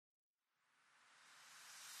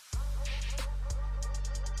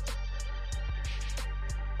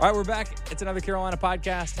All right, we're back. It's another Carolina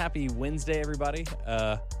podcast. Happy Wednesday, everybody.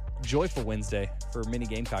 Joyful Wednesday for many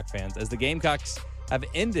Gamecock fans as the Gamecocks have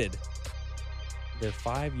ended their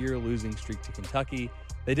 5-year losing streak to Kentucky.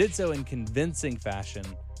 They did so in convincing fashion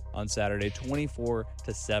on Saturday,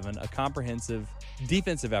 24-7, a comprehensive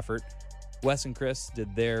defensive effort. Wes and Chris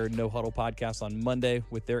did their No Huddle podcast on Monday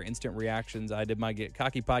with their instant reactions. I did my Get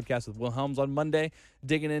Cocky podcast with Will Helms on Monday,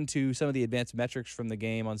 digging into some of the advanced metrics from the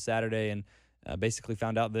game on Saturday, and basically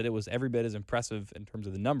found out that it was every bit as impressive in terms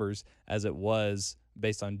of the numbers as it was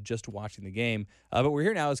based on just watching the game. But we're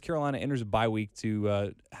here now as Carolina enters a bye week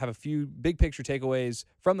to have a few big picture takeaways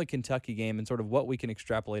from the Kentucky game and sort of what we can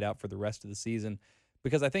extrapolate out for the rest of the season.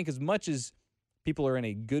 Because I think as much as people are in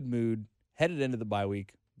a good mood headed into the bye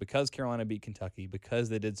week because Carolina beat Kentucky, because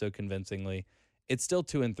they did so convincingly, it's still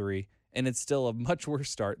 2-3, and it's still a much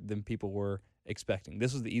worse start than people were expecting.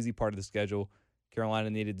 This was the easy part of the schedule. Carolina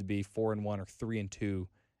needed to be 4-1 or 3-2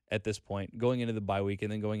 at this point, going into the bye week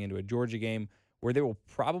and then going into a Georgia game where they will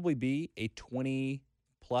probably be a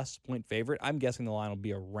 20-plus point favorite. I'm guessing the line will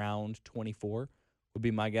be around 24 would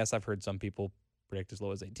be my guess. I've heard some people predict as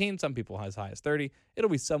low as 18, some people as high as 30. It'll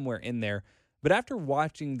be somewhere in there. But after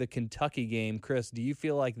watching the Kentucky game, Chris, do you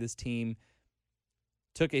feel like this team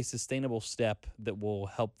took a sustainable step that will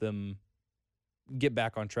help them get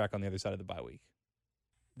back on track on the other side of the bye week?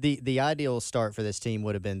 The ideal start for this team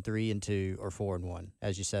would have been 3-2 or 4-1,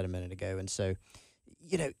 as you said a minute ago. And so,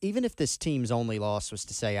 even if this team's only loss was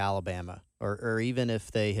to, say, Alabama, or even if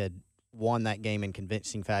they had won that game in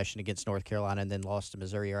convincing fashion against North Carolina and then lost to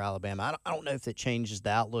Missouri or Alabama, I don't know if it changes the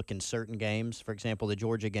outlook in certain games. For example, the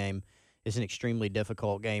Georgia game is an extremely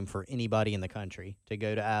difficult game for anybody in the country. To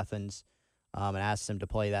go to Athens and ask them to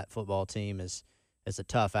play that football team is a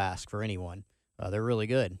tough ask for anyone. They're really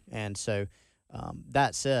good. And so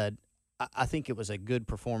that said, I think it was a good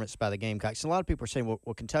performance by the Gamecocks. And a lot of people are saying,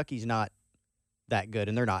 well, Kentucky's not that good,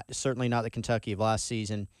 and they're not. It's certainly not the Kentucky of last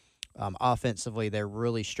season. Offensively, they're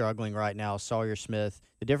really struggling right now. Sawyer Smith,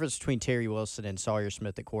 the difference between Terry Wilson and Sawyer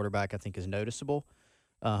Smith at quarterback, I think, is noticeable,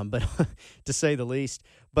 but to say the least.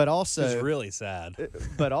 But also, it's really sad.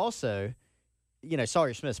 But also,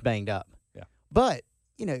 Sawyer Smith's banged up. Yeah. But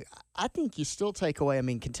I think you still take away. I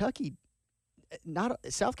mean, Kentucky.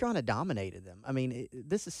 South Carolina dominated them. I mean,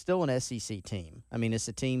 this is still an SEC team. I mean, it's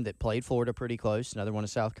a team that played Florida pretty close, another one of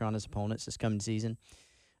South Carolina's opponents this coming season,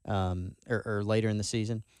 or later in the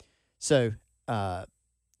season. So,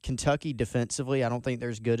 Kentucky defensively, I don't think they're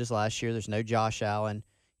as good as last year. There's no Josh Allen.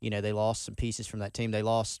 They lost some pieces from that team. They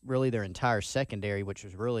lost really their entire secondary, which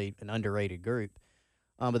was really an underrated group.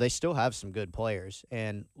 But they still have some good players.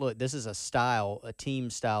 And, look, this is a team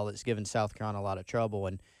style that's given South Carolina a lot of trouble,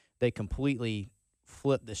 and they completely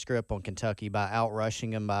flipped the script on Kentucky by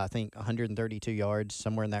outrushing them by, I think, 132 yards,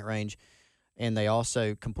 somewhere in that range. And they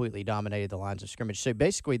also completely dominated the lines of scrimmage. So,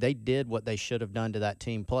 basically, they did what they should have done to that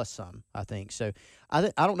team, plus some, I think. So,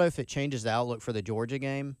 I don't know if it changes the outlook for the Georgia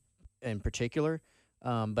game in particular,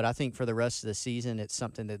 but I think for the rest of the season, it's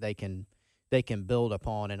something that they can build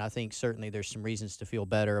upon. And I think certainly there's some reasons to feel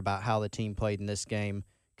better about how the team played in this game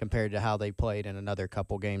compared to how they played in another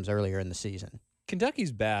couple games earlier in the season.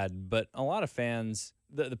 Kentucky's bad, but a lot of fans,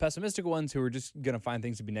 the pessimistic ones who are just going to find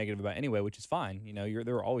things to be negative about anyway, which is fine.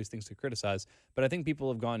 There are always things to criticize. But I think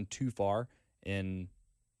people have gone too far in,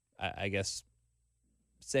 I guess,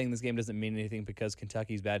 saying this game doesn't mean anything because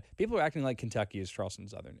Kentucky's bad. People are acting like Kentucky is Charleston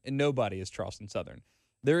Southern, and nobody is Charleston Southern.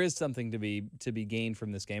 There is something to be gained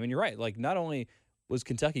from this game. And you're right. Like, not only was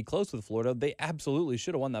Kentucky close with Florida, they absolutely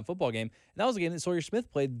should have won that football game. And that was a game that Sawyer Smith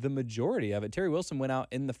played the majority of it. Terry Wilson went out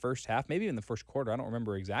in the first half, maybe in the first quarter. I don't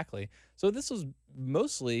remember exactly. So this was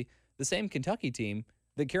mostly the same Kentucky team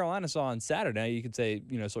that Carolina saw on Saturday. Now, you could say,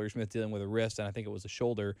 Sawyer Smith dealing with a wrist, and I think it was a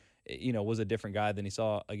shoulder, was a different guy than he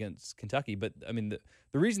saw against Kentucky. But, I mean,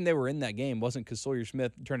 the reason they were in that game wasn't because Sawyer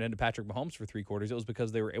Smith turned into Patrick Mahomes for three quarters. It was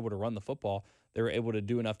because they were able to run the football. They were able to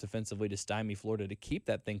do enough defensively to stymie Florida to keep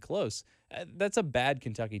that thing close. That's a bad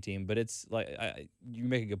Kentucky team, but it's like you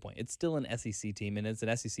make a good point. It's still an SEC team, and it's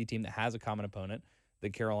an SEC team that has a common opponent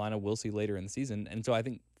that Carolina will see later in the season. And so I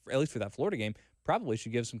think, at least for that Florida game, probably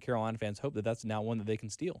should give some Carolina fans hope that that's now one that they can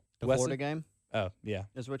steal. The Florida game? Oh, yeah.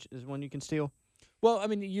 Is one you can steal? Well, I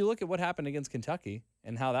mean, you look at what happened against Kentucky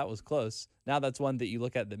and how that was close. Now that's one that you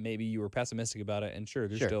look at that maybe you were pessimistic about it, and sure,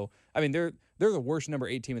 they're still – I mean, they're the worst number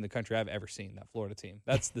 8 team in the country I've ever seen, that Florida team.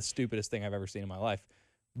 That's the stupidest thing I've ever seen in my life.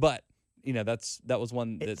 But, that was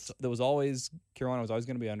one that was always – Carolina was always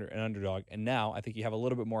going to be an underdog. And now I think you have a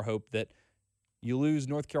little bit more hope that you lose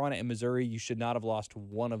North Carolina and Missouri. You should not have lost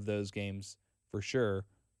one of those games for sure.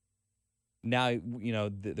 Now,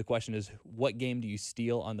 the question is, what game do you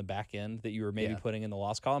steal on the back end that you were maybe putting in the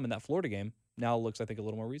loss column? And that Florida game now looks, I think, a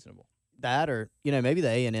little more reasonable. That, or maybe the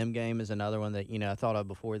A&M game is another one that I thought of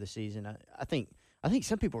before the season. I think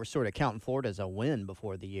some people were sort of counting Florida as a win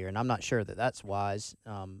before the year, and I'm not sure that that's wise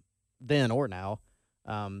then or now.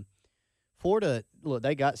 Florida, look,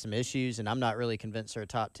 they got some issues, and I'm not really convinced they're a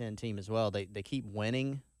top 10 team as well. They keep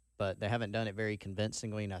winning, but they haven't done it very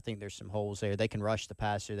convincingly, and I think there's some holes there. They can rush the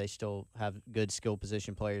passer. They still have good skill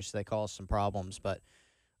position players, so they cause some problems. But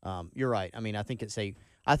you're right. I mean, I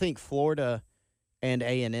think Florida and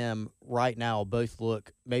A&M right now both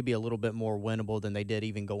look maybe a little bit more winnable than they did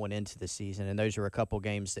even going into the season, and those are a couple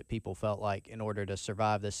games that people felt like in order to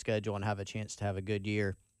survive this schedule and have a chance to have a good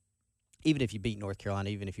year, even if you beat North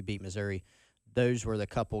Carolina, even if you beat Missouri, those were the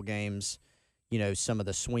couple games, some of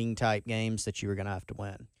the swing-type games that you were going to have to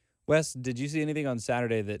win. Wes, did you see anything on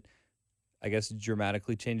Saturday that, I guess,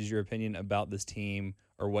 dramatically changes your opinion about this team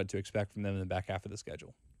or what to expect from them in the back half of the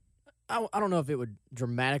schedule? I don't know if it would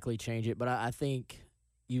dramatically change it, but I think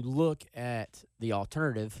you look at the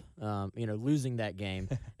alternative, losing that game,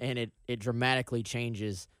 and it dramatically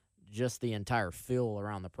changes just the entire feel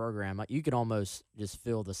around the program. You could almost just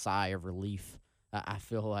feel the sigh of relief. I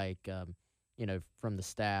feel like, from the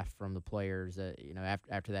staff, from the players,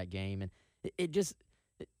 after that game. And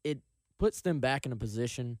it puts them back in a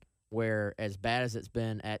position where, as bad as it's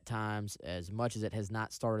been at times, as much as it has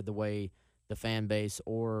not started the way the fan base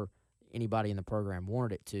or anybody in the program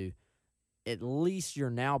wanted it to, at least you're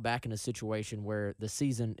now back in a situation where the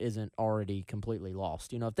season isn't already completely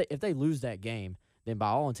lost. If they lose that game, then by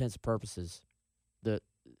all intents and purposes,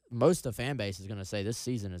 most of the fan base is going to say this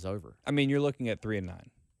season is over. I mean, you're looking at 3-9,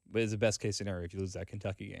 but it's the best case scenario if you lose that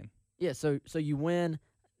Kentucky game. Yeah, so you win.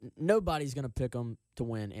 Nobody's going to pick them to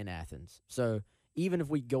win in Athens. So even if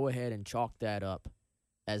we go ahead and chalk that up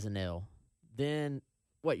as an L, then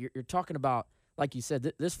what you're talking about, like you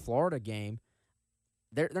said, this Florida game,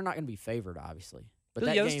 they're not going to be favored, obviously. But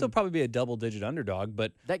they'll still probably be a double-digit underdog,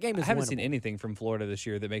 but that game is I haven't winnable. seen anything from Florida this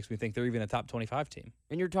year that makes me think they're even a top 25 team.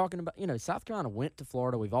 And you're talking about, South Carolina went to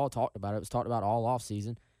Florida. We've all talked about it. It was talked about all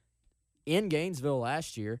offseason. In Gainesville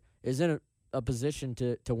last year, is in a position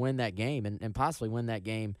to win that game and possibly win that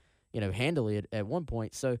game, handily at one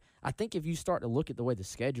point. So I think if you start to look at the way the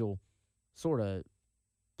schedule sort of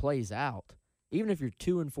plays out, even if you're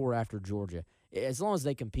 2-4 after Georgia, as long as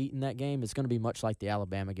they compete in that game, it's going to be much like the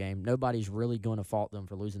Alabama game. Nobody's really going to fault them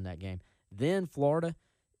for losing that game. Then Florida,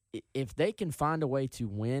 if they can find a way to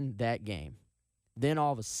win that game, then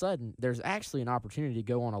all of a sudden there's actually an opportunity to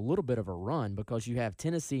go on a little bit of a run because you have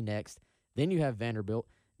Tennessee next, then you have Vanderbilt,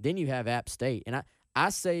 then you have App State. And I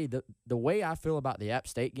say the way I feel about the App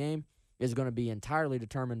State game is going to be entirely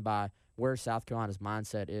determined by where South Carolina's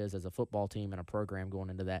mindset is as a football team and a program going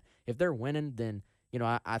into that. If they're winning, then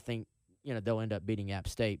I think they'll end up beating App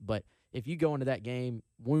State. But if you go into that game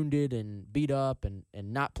wounded and beat up and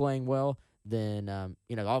not playing well, then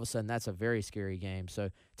all of a sudden that's a very scary game. So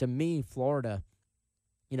to me, Florida,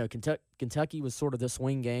 Kentucky was sort of the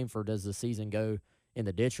swing game for does the season go in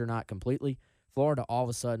the ditch or not completely. Florida all of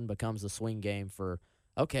a sudden becomes the swing game for,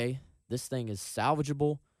 okay, this thing is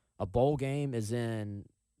salvageable. A bowl game is in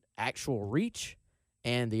actual reach,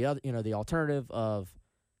 and the other, the alternative of,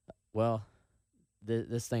 well,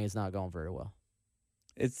 this thing is not going very well.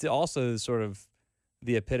 It's also sort of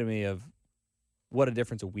the epitome of what a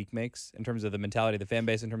difference a week makes in terms of the mentality of the fan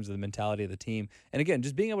base, in terms of the mentality of the team. And again,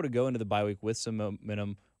 just being able to go into the bye week with some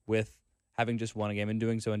momentum, with having just won a game and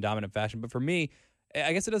doing so in dominant fashion. But for me,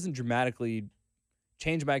 I guess it doesn't dramatically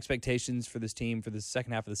change my expectations for this team for the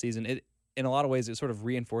second half of the season. It, in a lot of ways, it sort of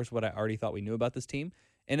reinforced what I already thought we knew about this team,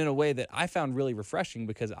 and in a way that I found really refreshing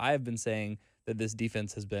because I have been saying that this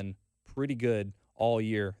defense has been pretty good all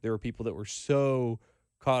year. There were people that were so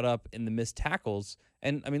caught up in the missed tackles.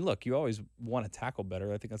 And, I mean, look, you always want to tackle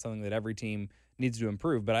better. I think that's something that every team needs to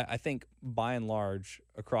improve. But I think, by and large,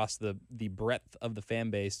 across the breadth of the fan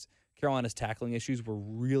base, Carolina's tackling issues were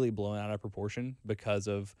really blown out of proportion because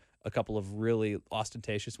of a couple of really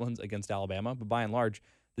ostentatious ones against Alabama. But by and large,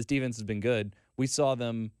 this defense has been good. We saw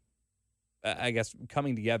them, I guess,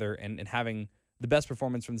 coming together and having the best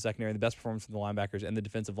performance from the secondary, the best performance from the linebackers, and the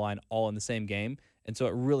defensive line all in the same game. And so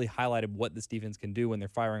it really highlighted what this defense can do when they're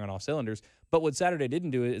firing on all cylinders. But what Saturday didn't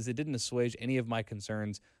do is it didn't assuage any of my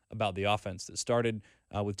concerns about the offense. That started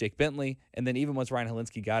with Jake Bentley, and then even once Ryan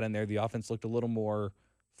Helinski got in there, the offense looked a little more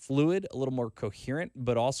fluid, a little more coherent,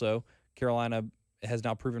 but also Carolina has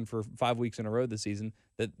now proven for 5 weeks in a row this season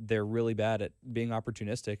that they're really bad at being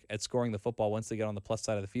opportunistic, at scoring the football once they get on the plus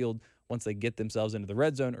side of the field, once they get themselves into the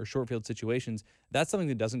red zone or short field situations, that's something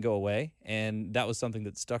that doesn't go away. And that was something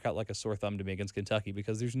that stuck out like a sore thumb to me against Kentucky,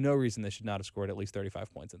 because there's no reason they should not have scored at least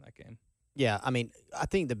 35 points in that game. Yeah, I mean, I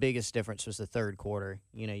think the biggest difference was the third quarter.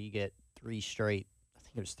 You get three straight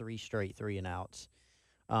 3-and-outs.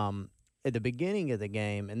 At the beginning of the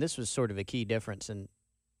game, and this was sort of a key difference in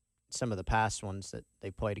some of the past ones that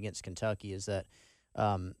they played against Kentucky, is that,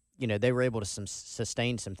 they were able to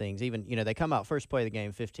sustain some things. Even, they come out first play of the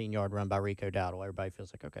game, 15-yard run by Rico Dowdle. Everybody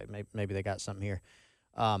feels like, okay, maybe they got something here.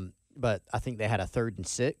 But I think they had a 3rd and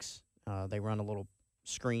 6. They run a little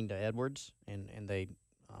screen to Edwards, and they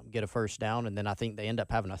get a first down. And then I think they end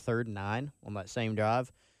up having a 3rd and 9 on that same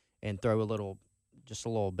drive and throw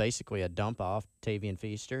basically a dump off Tavian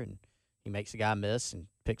Feaster, and he makes the guy miss and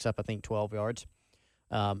picks up, I think, 12 yards.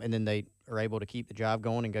 And then they are able to keep the drive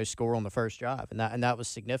going and go score on the first drive. And that was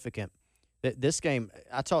significant. This game,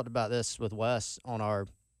 I talked about this with Wes on our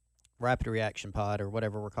rapid reaction pod, or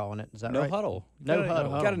whatever we're calling it. Is that right? Huddle. No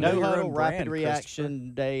huddle. Gotta know your Huddle, own rapid brand,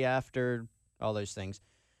 reaction, day after, all those things.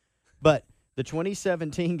 But the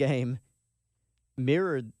 2017 game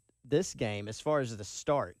mirrored this game as far as the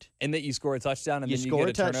start. And that you score a touchdown and You then you score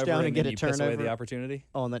get a a touchdown turnover and get then a you piss away turnover. the opportunity.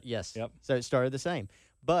 Yes. Yep. So it started the same.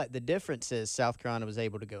 But the difference is South Carolina was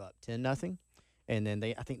able to go up 10-0, and then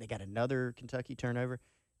I think they got another Kentucky turnover,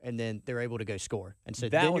 and then they're able to go score. And so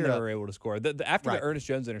that then one you're they up, were able to score. After Right. the Ernest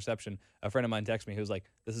Jones interception, a friend of mine texted me who was like,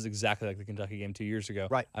 "This is exactly like the Kentucky game 2 years ago."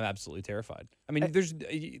 Right. I'm absolutely terrified. I mean,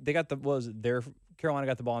 they got Carolina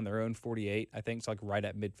got the ball on their own 48, I think, so like right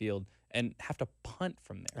at midfield, and have to punt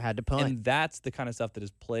from there. had to punt. And that's the kind of stuff that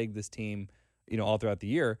has plagued this team, all throughout the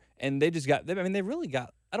year. And they just got, they really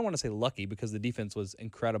got, I don't want to say lucky, because the defense was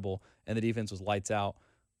incredible and the defense was lights out,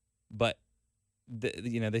 but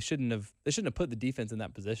they shouldn't have put the defense in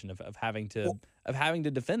that position of having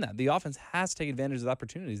to defend that. The offense has to take advantage of the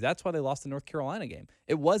opportunities. That's why they lost the North Carolina game.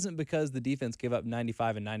 It wasn't because the defense gave up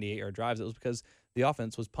 95 and 98-yard drives. It was because the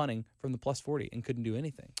offense was punting from the plus 40 and couldn't do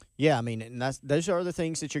anything. Yeah, I mean, and those are the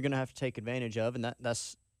things that you're going to have to take advantage of, and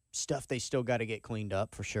that's stuff they still got to get cleaned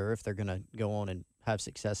up for sure if they're going to go on and have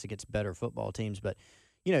success against better football teams. But,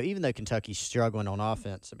 even though Kentucky's struggling on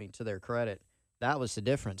offense, I mean, to their credit, that was the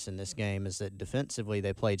difference in this game, is that defensively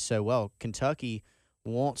they played so well. Kentucky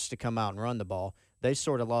wants to come out and run the ball. They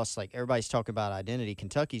sort of lost, like everybody's talking about identity.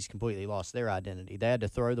 Kentucky's completely lost their identity. They had to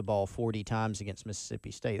throw the ball 40 times against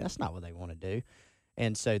Mississippi State. That's not what they want to do.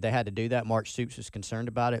 And so they had to do that. Mark Stoops was concerned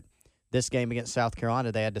about it. This game against South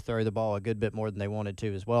Carolina, they had to throw the ball a good bit more than they wanted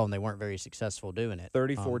to as well, and they weren't very successful doing it.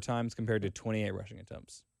 34 times compared to 28 rushing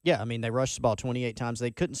attempts. Yeah, I mean, they rushed the ball 28 times.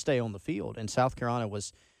 They couldn't stay on the field, and South Carolina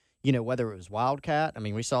was, whether it was Wildcat, I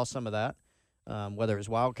mean, we saw some of that, whether it was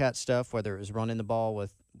Wildcat stuff, whether it was running the ball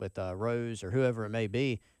with Rose or whoever it may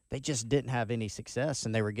be, they just didn't have any success,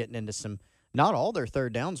 and they were getting into some, not all their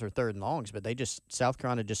third downs or third and longs, but South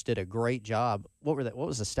Carolina just did a great job. What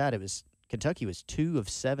was the stat? It was Kentucky was 2 of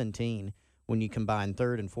 17 when you combine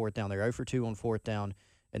third and fourth down. They were 0 for 2 on fourth down,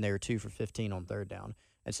 and they were 2 for 15 on third down.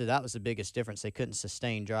 And so that was the biggest difference. They couldn't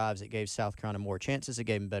sustain drives. It gave South Carolina more chances. It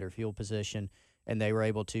gave them better field position, and they were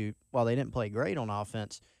able to, while they didn't play great on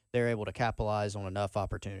offense, they were able to capitalize on enough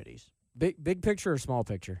opportunities. Big picture or small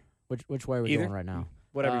picture? Which way are we Either. going right now?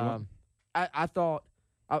 Whatever you want. I thought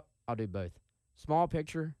I'll do both. Small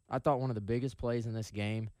picture, I thought one of the biggest plays in this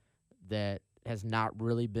game that has not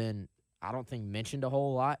really been, I don't think, mentioned a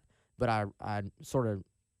whole lot, but I sort of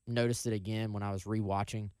noticed it again when I was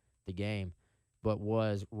rewatching the game, but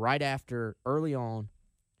was right after, early on,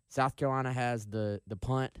 South Carolina has the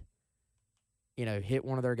punt, hit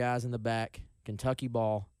one of their guys in the back, Kentucky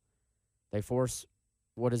ball. They force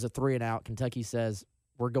what is a 3-and-out. Kentucky says,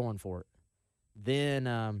 we're going for it.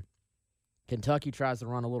 Then Kentucky tries to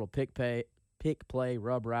run a little pick play,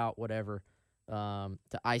 rub route, whatever,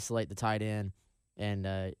 to isolate the tight end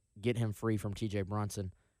and get him free from T.J.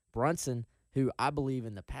 Brunson. Brunson, who I believe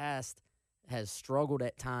in the past has struggled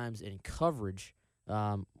at times in coverage,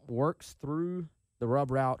 works through the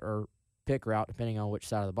rub route or pick route, depending on which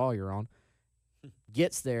side of the ball you're on,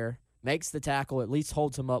 gets there, makes the tackle, at least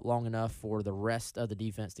holds him up long enough for the rest of the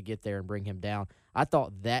defense to get there and bring him down. I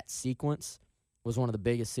thought that sequence was one of the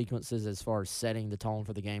biggest sequences as far as setting the tone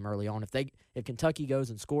for the game early on. If Kentucky goes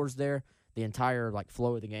and scores there, the entire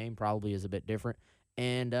flow of the game probably is a bit different.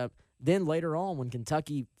 And then later on, when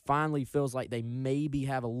Kentucky finally feels like they maybe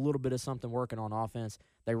have a little bit of something working on offense,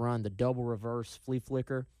 they run the double reverse flea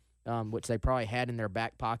flicker, which they probably had in their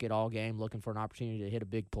back pocket all game, looking for an opportunity to hit a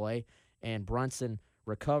big play. And Brunson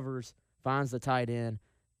recovers, finds the tight end,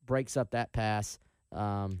 breaks up that pass.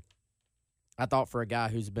 I thought for a guy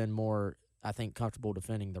who's been more, I think, comfortable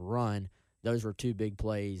defending the run, those were two big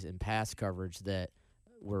plays in pass coverage that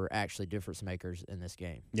were actually difference makers in this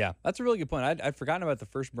game. Yeah, that's a really good point. I'd forgotten about the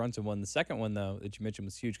first Brunson one. The second one, though, that you mentioned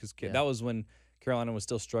was huge because that was when Carolina was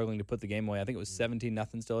still struggling to put the game away. I think it was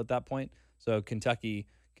 17-0 still at that point. So Kentucky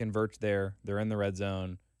converts there. They're in the red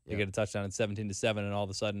zone. They get a touchdown at 17-7, and all of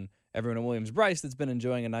a sudden, everyone at Williams-Brice that's been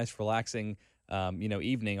enjoying a nice, relaxing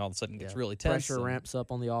evening all of a sudden gets really tense. Pressure ramps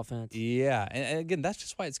up on the offense. Yeah, and again, that's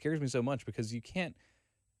just why it scares me so much because you can't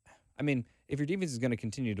 – I mean, if your defense is going to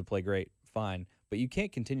continue to play great, fine, but you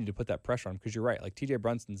can't continue to put that pressure on because you're right. Like, T.J.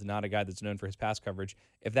 Brunson's not a guy that's known for his pass coverage.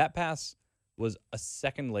 If that pass was a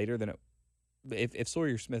second later than if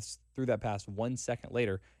Sawyer Smith threw that pass 1 second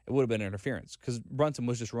later, it would have been interference because Brunson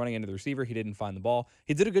was just running into the receiver. He didn't find the ball.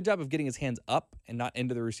 He did a good job of getting his hands up and not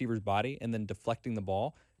into the receiver's body and then deflecting the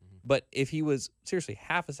ball. But if he was seriously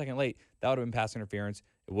half a second late, that would have been pass interference.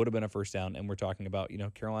 It would have been a first down, and we're talking about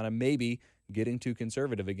Carolina maybe getting too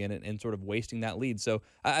conservative again and sort of wasting that lead. So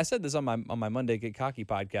I said this on my Monday Get Cocky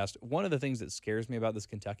podcast. One of the things that scares me about this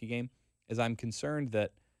Kentucky game is I'm concerned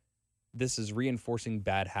that this is reinforcing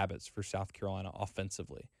bad habits for South Carolina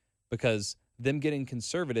offensively because them getting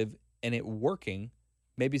conservative and it working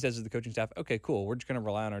maybe says to the coaching staff, okay, cool, we're just going to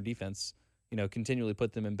rely on our defense. Continually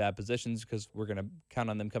put them in bad positions because we're going to count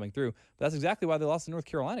on them coming through. But that's exactly why they lost the North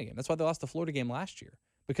Carolina game. That's why they lost the Florida game last year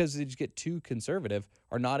because they just get too conservative,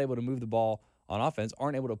 are not able to move the ball on offense,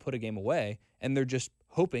 aren't able to put a game away, and they're just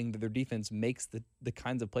hoping that their defense makes the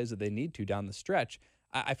kinds of plays that they need to down the stretch.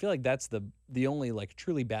 I feel like that's the only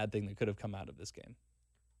truly bad thing that could have come out of this game.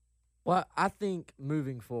 Well, I think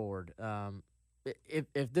moving forward,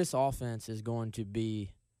 if this offense is going to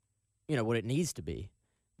be, what it needs to be,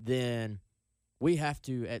 then we have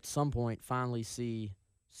to, at some point, finally see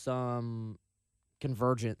some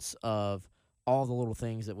convergence of all the little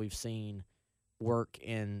things that we've seen work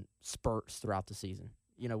in spurts throughout the season.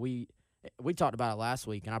 We talked about it last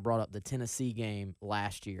week, and I brought up the Tennessee game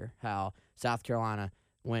last year, how South Carolina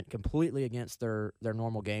went completely against their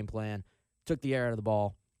normal game plan, took the air out of the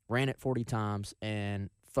ball, ran it 40 times, and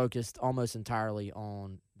focused almost entirely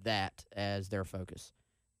on that as their focus.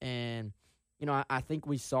 And, I think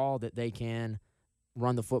we saw that they can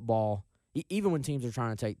run the football, even when teams are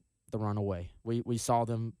trying to take the run away. We saw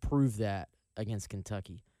them prove that against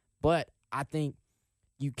Kentucky. But I think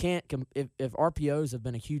you can't if RPOs have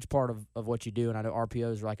been a huge part of what you do, and I know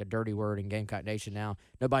RPOs are like a dirty word in Gamecock Nation now.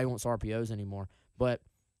 Nobody wants RPOs anymore. But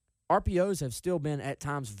RPOs have still been at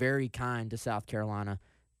times very kind to South Carolina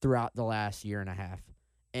throughout the last year and a half.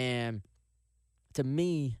 And to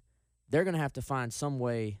me, they're going to have to find some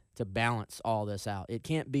way to balance all this out. It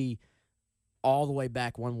can't be all the way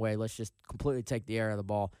back one way. Let's just completely take the air out of the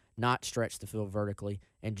ball, not stretch the field vertically,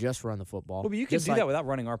 and just run the football. Well, but you can do that without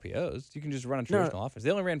running RPOs. You can just run a traditional offense.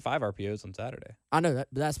 They only ran 5 RPOs on Saturday. I know that,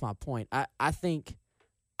 but that's my point. I think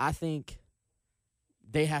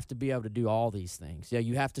they have to be able to do all these things. Yeah,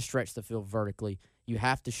 you have to stretch the field vertically. You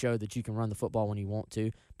have to show that you can run the football when you want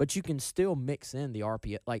to, but you can still mix in the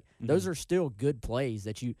RPO. Those are still good plays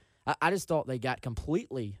that you. I just thought they got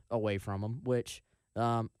completely away from them, which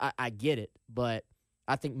I get it, but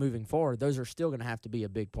I think moving forward, those are still going to have to be a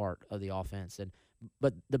big part of the offense.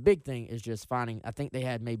 But the big thing is just finding. I think they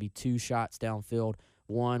had maybe 2 shots downfield.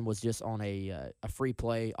 One was just on a free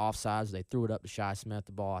play offsides. They threw it up to Shi Smith.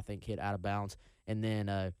 The ball, I think, hit out of bounds. And then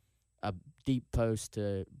a deep post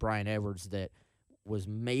to Brian Edwards that was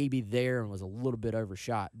maybe there and was a little bit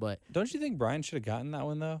overshot. But don't you think Brian should have gotten that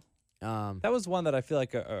one, though? That was one that I feel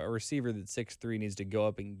like a receiver that's 6'3" needs to go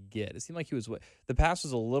up and get. It seemed like the pass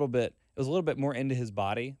was a little bit more into his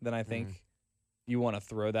body than I think you want to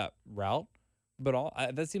throw that route. But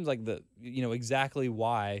that seems like exactly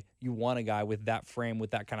why you want a guy with that frame,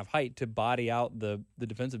 with that kind of height, to body out the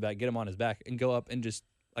defensive back, get him on his back, and go up and just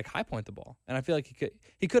high point the ball. And I feel like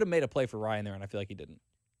he could have made a play for Ryan there, and I feel like he didn't.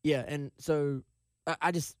 Yeah, and so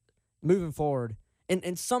I just moving forward,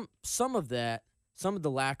 and some of that. Some of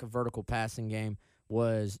the lack of vertical passing game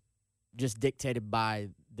was just dictated by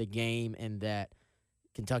the game and that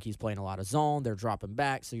Kentucky's playing a lot of zone. They're dropping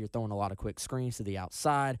back, so you're throwing a lot of quick screens to the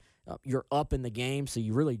outside. You're up in the game, so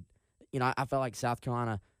you really I felt like South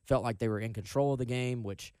Carolina felt like they were in control of the game,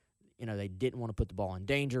 which they didn't want to put the ball in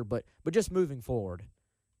danger. But just moving forward,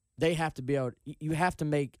 they have to be able – you have to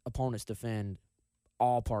make opponents defend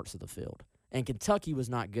all parts of the field. And Kentucky was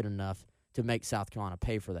not good enough to make South Carolina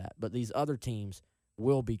pay for that. But these other teams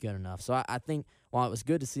will be good enough. So I think while it was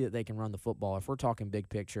good to see that they can run the football, if we're talking big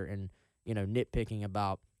picture and, nitpicking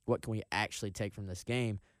about what can we actually take from this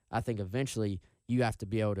game, I think eventually you have to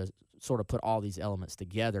be able to sort of put all these elements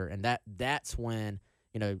together. And that's when,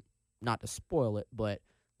 not to spoil it, but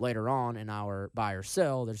later on in our buy or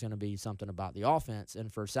sell, there's going to be something about the offense.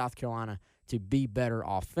 And for South Carolina to be better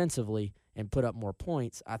offensively and put up more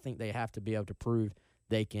points, I think they have to be able to prove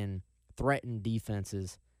they can threaten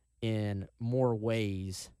defenses in more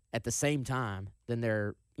ways at the same time than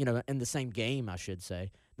they're, in the same game, I should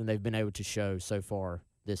say, than they've been able to show so far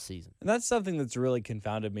this season. And that's something that's really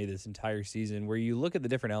confounded me this entire season, where you look at the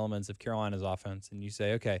different elements of Carolina's offense and you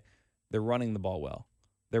say, okay, they're running the ball well.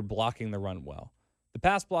 They're blocking the run well. The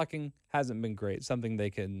pass blocking hasn't been great, something they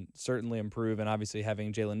can certainly improve. And obviously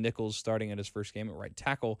having Jalen Nichols starting at his first game at right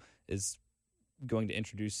tackle is going to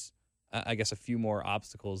introduce, I guess, a few more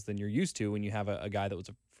obstacles than you're used to when you have a guy that was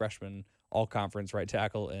a freshman all-conference right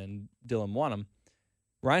tackle and Dylan Wanham.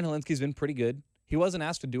 Ryan Helinski's been pretty good. He wasn't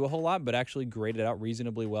asked to do a whole lot, but actually graded out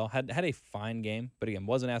reasonably well. Had a fine game, but again,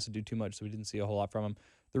 wasn't asked to do too much, so we didn't see a whole lot from him.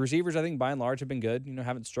 The receivers, I think, by and large, have been good.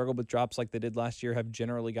 Haven't struggled with drops like they did last year, have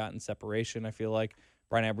generally gotten separation, I feel like.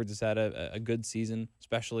 Brian Edwards has had a good season,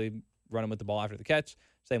 especially running with the ball after the catch.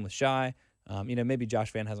 Same with Shy. Maybe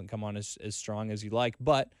Josh Vann hasn't come on as strong as you'd like,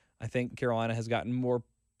 but I think Carolina has gotten more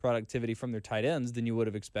productivity from their tight ends than you would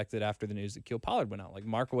have expected after the news that Keel Pollard went out. Like,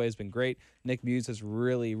 Markaway has been great. Nick Muse has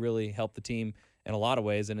really, really helped the team in a lot of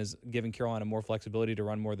ways and is giving Carolina more flexibility to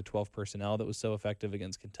run more of the 12 personnel that was so effective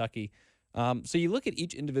against Kentucky. So you look at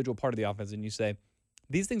each individual part of the offense and you say,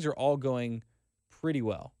 these things are all going pretty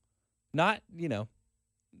well. Not,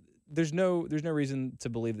 there's no reason to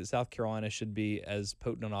believe that South Carolina should be as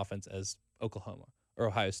potent on offense as Oklahoma or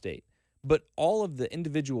Ohio State. But all of the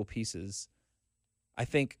individual pieces, I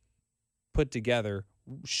think, put together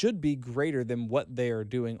should be greater than what they are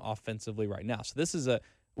doing offensively right now. So this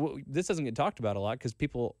doesn't get talked about a lot because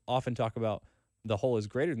people often talk about the whole is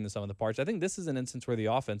greater than the sum of the parts. I think this is an instance where the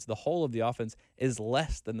whole of the offense is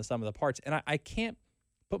less than the sum of the parts. And I can't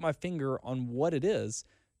put my finger on what it is.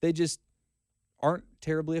 They just aren't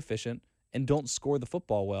terribly efficient and don't score the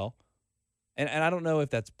football well. And I don't know if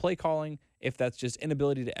that's play calling, if that's just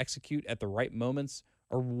inability to execute at the right moments,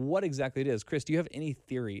 or what exactly it is. Chris, do you have any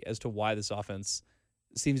theory as to why this offense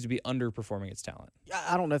seems to be underperforming its talent?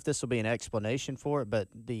 I don't know if this will be an explanation for it, but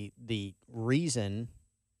the reason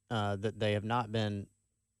that they have not been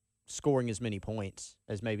scoring as many points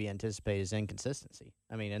as maybe anticipated is inconsistency.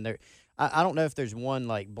 I mean, and I don't know if there's one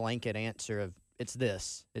like blanket answer of it's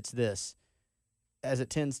this. As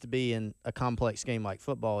it tends to be in a complex game like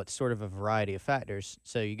football, it's sort of a variety of factors.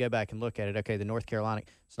 So you go back and look at it. Okay, the North Carolina,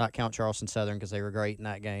 let's not count Charleston Southern because they were great in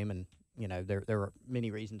that game, and there were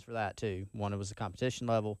many reasons for that too. One, it was the competition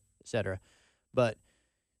level, et cetera. But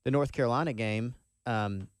the North Carolina game,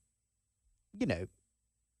 maybe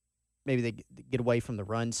they get away from the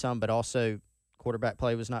run some, but also quarterback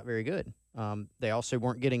play was not very good. They also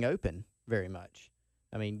weren't getting open very much.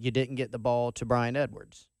 I mean, you didn't get the ball to Brian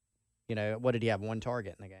Edwards. What did he have? One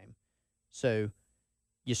target in the game. So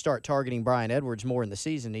you start targeting Brian Edwards more in the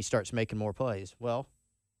season, he starts making more plays. Well,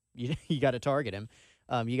 you got to target him.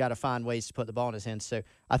 You got to find ways to put the ball in his hands. So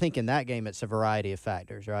I think in that game it's a variety of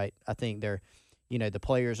factors, right? I think the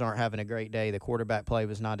players aren't having a great day. The quarterback play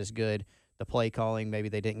was not as good. The play calling, maybe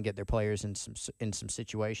they didn't get their players in some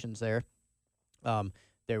situations there.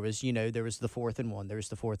 There was the 4th and 1. There was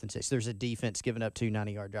the 4th and 6. There's a defense giving up 2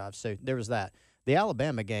 90-yard drives. So there was that. The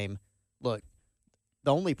Alabama game, look,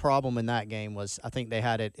 the only problem in that game was I think they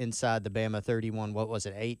had it inside the Bama 31,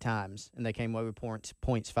 8 times, and they came over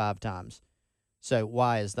points 5 times. So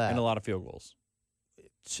why is that? And a lot of field goals.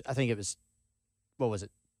 I think it was,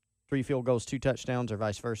 3 field goals, 2 touchdowns, or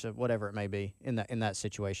vice versa, whatever it may be in that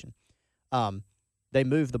situation. They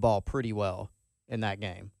moved the ball pretty well in that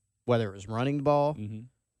game, whether it was running the ball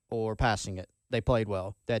or passing it. They played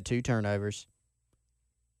well. They had 2 turnovers.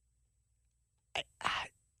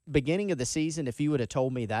 Beginning of the season, if you would have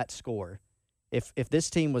told me that score, if this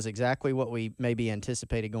team was exactly what we maybe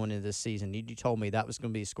anticipated going into this season, you told me that was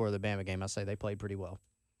going to be the score of the Bama game, I'd say they played pretty well.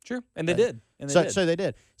 Sure, and they did. So they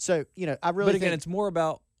did. So, I really think it's more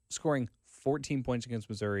about scoring 14 points against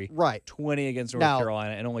Missouri, right? 20 against North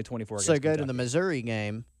Carolina, and only 24 against Kentucky. So go to the Missouri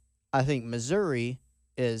game. I think Missouri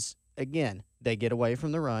is, again, they get away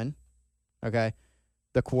from the run, okay?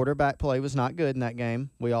 The quarterback play was not good in that game.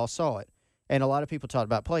 We all saw it. And a lot of people talked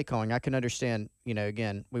about play calling. I can understand,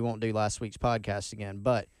 again, we won't do last week's podcast again,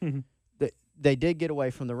 but they did get away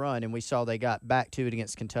from the run, and we saw they got back to it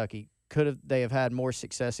against Kentucky. Could they have had more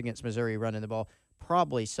success against Missouri running the ball?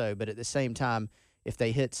 Probably so, but at the same time, if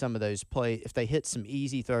they hit some of those if they hit some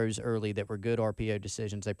easy throws early that were good RPO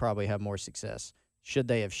decisions, they probably have more success. Should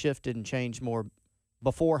they have shifted and changed more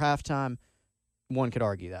before halftime? One could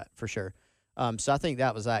argue that for sure. So I think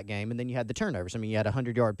that was that game. And then you had the turnovers. I mean, you had a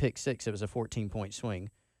 100-yard pick six. It was a 14-point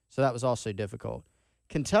swing. So that was also difficult.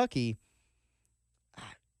 Kentucky,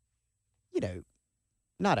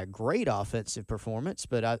 not a great offensive performance,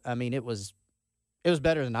 but I mean it was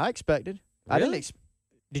better than I expected. Really? I didn't.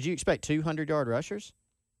 Did you expect 200-yard rushers?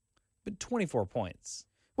 But 24 points.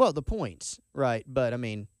 Well, the points, right? But I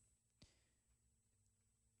mean,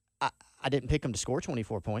 I didn't pick them to score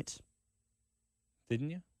 24 points.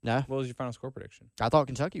 Didn't you? No, What was your final score prediction? I thought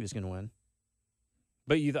Kentucky was going to win.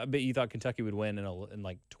 But you thought Kentucky would win in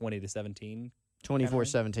like 20-17.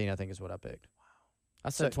 24-17, I think, is what I picked. I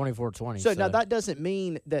said 24-20. So now that doesn't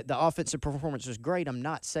mean that the offensive performance was great. I'm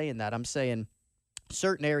not saying that. I'm saying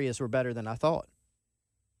certain areas were better than I thought.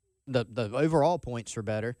 The overall points were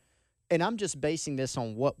better. And I'm just basing this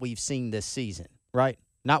on what we've seen this season, right?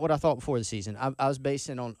 Not what I thought before the season. I was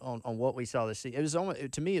basing on what we saw this season. It was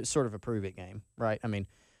to me, it was sort of a prove-it game, right? I mean,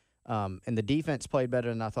 and the defense played better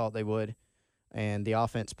than I thought they would, and the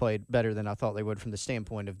offense played better than I thought they would from the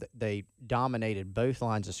standpoint of they dominated both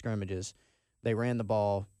lines of scrimmages. They ran the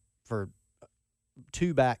ball for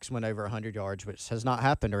 2 backs went over 100 yards, which has not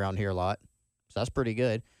happened around here a lot. So that's pretty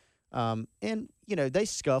good. And, they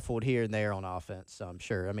scuffled here and there on offense, so I'm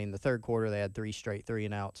sure. I mean, the third quarter, they had 3 straight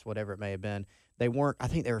 3-and-outs, whatever it may have been. I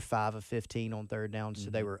think they were 5 of 15 on third down, so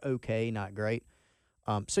they were okay, not great.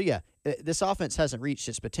 This offense hasn't reached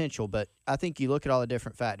its potential, but I think you look at all the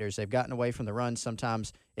different factors. They've gotten away from the run.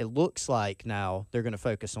 Sometimes it looks like now they're going to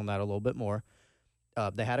focus on that a little bit more.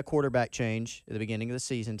 They had a quarterback change at the beginning of the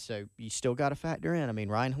season, so you still got to factor in. I mean,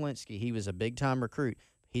 Ryan Helinski, he was a big-time recruit.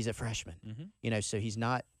 He's a freshman, so he's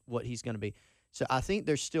not what he's going to be. So I think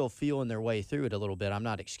they're still feeling their way through it a little bit. I'm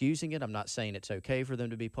not excusing it. I'm not saying it's okay for them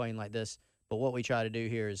to be playing like this, but what we try to do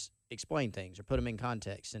here is explain things or put them in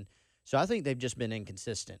context. And so I think they've just been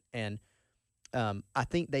inconsistent. And I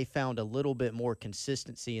think they found a little bit more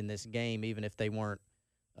consistency in this game, even if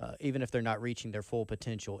they're not reaching their full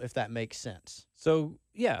potential, if that makes sense. So,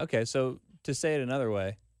 yeah, okay. So to say it another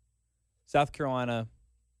way, South Carolina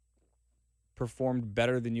performed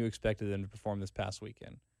better than you expected them to perform this past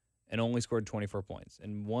weekend and only scored 24 points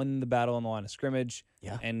and won the battle on the line of scrimmage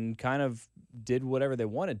and kind of did whatever they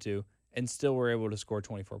wanted to and still were able to score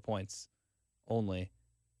 24 points only.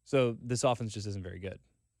 So this offense just isn't very good,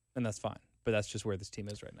 and that's fine. But that's just where this team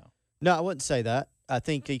is right now. No, I wouldn't say that. I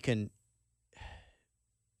think you can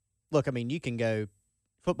 – look, I mean, you can go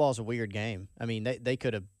 – football's a weird game. I mean, they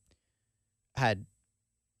could have had,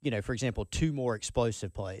 for example, 2 more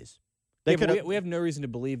explosive plays. We have no reason to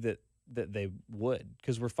believe that they would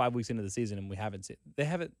because we're 5 weeks into the season and we haven't seen – they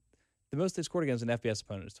haven't – the most they scored against an FBS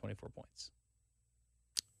opponent is 24 points.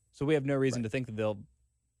 So we have no reason to think that they'll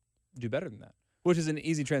do better than that, which is an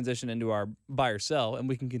easy transition into our buy or sell, and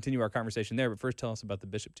we can continue our conversation there. But first, tell us about the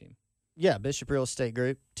Bishop team. Yeah, Bishop Real Estate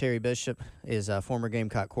Group. Terry Bishop is a former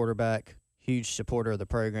Gamecock quarterback, huge supporter of the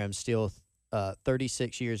program, still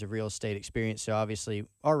 36 years of real estate experience. So obviously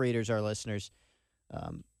our readers, our listeners,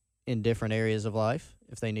 in different areas of life,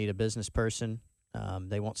 if they need a business person,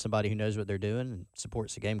 they want somebody who knows what they're doing and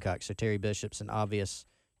supports the Gamecock. So Terry Bishop's an obvious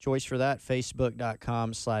choice for that.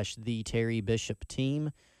 Facebook.com/The Terry Bishop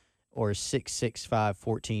Team or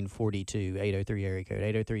 665-1442, 803 area code,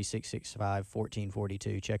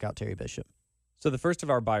 803-665-1442. Check out Terry Bishop. So the first of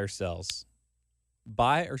our buy or sells.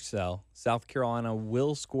 Buy or sell, South Carolina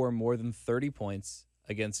will score more than 30 points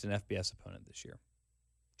against an FBS opponent this year.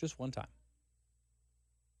 Just one time.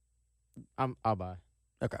 I'll buy.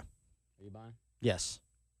 Okay. Are you buying? Yes.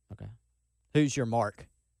 Okay. Who's your mark?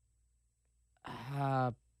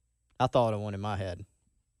 Uh, I thought of one in my head.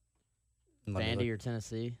 Vandy or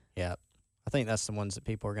Tennessee? Yeah. I think that's the ones that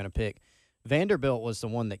people are going to pick. Vanderbilt was the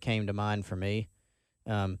one that came to mind for me.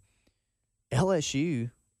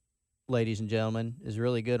 LSU, ladies and gentlemen, is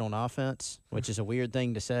really good on offense, which is a weird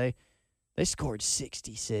thing to say. They scored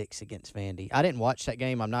 66 against Vandy. I didn't watch that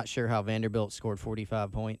game. I'm not sure how Vanderbilt scored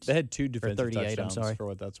 45 points. They had 2 defensive 38, touchdowns, I'm sorry. for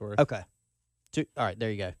what that's worth. Okay. All right,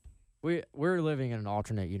 there you go. We're living in an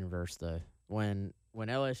alternate universe though. When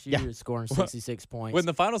LSU is scoring 66 points. When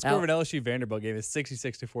the final score of an LSU Vanderbilt game is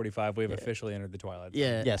 66-45, we have officially entered the twilight zone.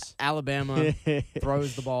 Yeah. Yes. Alabama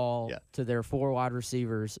throws the ball to their 4 wide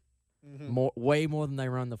receivers way more than they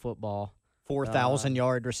run the football.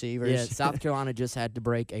 4,000-yard receivers. Yeah, South Carolina just had to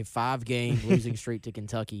break a 5-game losing streak to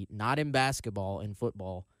Kentucky, not in basketball, in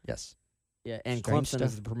football. Yes. Yeah, and Strange Clemson stuff.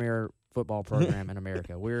 is the premier football program in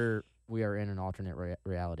America. We are in an alternate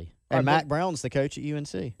reality. And Matt Brown's the coach at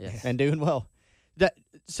UNC. Yes. And doing well.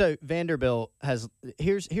 So Vanderbilt has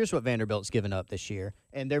here's what Vanderbilt's given up this year,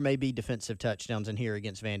 and there may be defensive touchdowns in here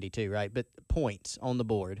against Vandy too, right? But points on the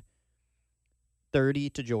board: 30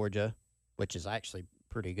 to Georgia, which is actually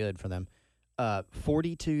pretty good for them.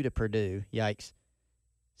 42 to Purdue, yikes.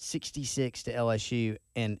 66 to LSU,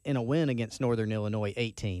 and in a win against Northern Illinois,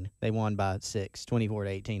 18. They won by 6,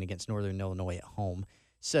 24-18 against Northern Illinois at home.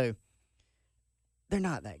 So they're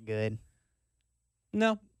not that good.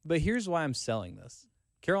 No, but here's why I'm selling this.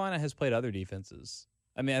 Carolina has played other defenses.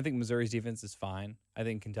 I mean, I think Missouri's defense is fine. I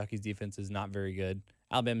think Kentucky's defense is not very good.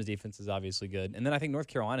 Alabama's defense is obviously good. And then I think North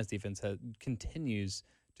Carolina's defense continues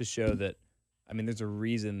to show that, I mean, there's a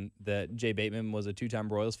reason that Jay Bateman was a 2-time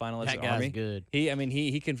Royals finalist That at guy's Army. good.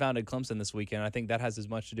 He confounded Clemson this weekend. I think that has as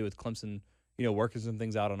much to do with Clemson, working some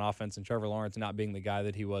things out on offense and Trevor Lawrence not being the guy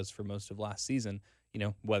that he was for most of last season.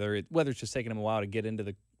 Whether it's just taking him a while to get into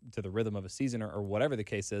the rhythm of a season or whatever the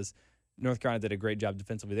case is, North Carolina did a great job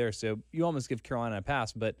defensively there. So you almost give Carolina a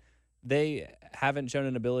pass, but they haven't shown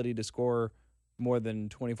an ability to score more than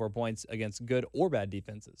 24 points against good or bad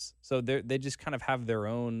defenses. So they just kind of have their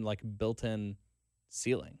own built-in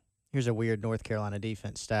ceiling. Here's a weird North Carolina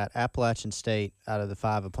defense stat. Appalachian State, out of the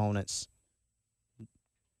 5 opponents,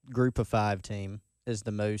 group of 5 team, is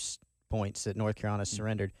the most points that North Carolina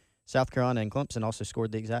surrendered. South Carolina and Clemson also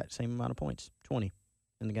scored the exact same amount of points, 20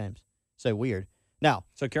 in the games. So weird. Now,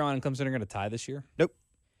 so Carolina and Clemson are going to tie this year? Nope.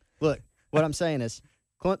 Look, what I'm saying is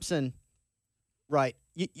Clemson, right,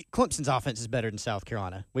 Clemson's offense is better than South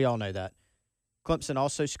Carolina. We all know that. Clemson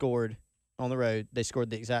also scored on the road. They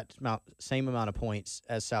scored the same amount of points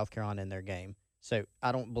as South Carolina in their game. So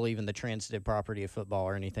I don't believe in the transitive property of football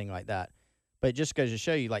or anything like that. But it just goes to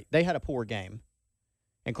show you, they had a poor game.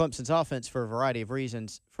 And Clemson's offense, for a variety of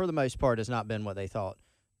reasons, for the most part, has not been what they thought.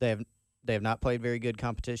 They have not played very good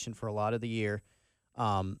competition for a lot of the year.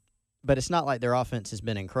 But it's not like their offense has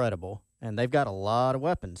been incredible. And they've got a lot of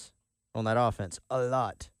weapons on that offense. A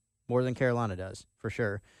lot. More than Carolina does, for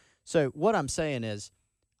sure. So what I'm saying is,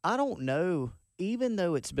 I don't know, even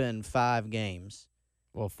though it's been 5 games.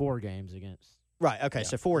 Well, 4 games against. Right, okay, Yeah.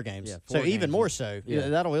 so 4 games. Yeah, so 4 even games. more so. Yeah.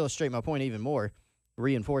 That'll illustrate my point even more.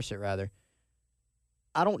 Reinforce it, rather.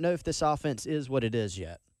 I don't know if this offense is what it is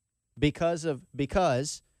yet. Because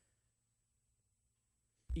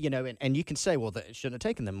and you can say, well, it shouldn't have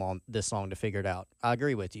taken them this long to figure it out. I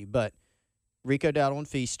agree with you. But Rico Dowdle and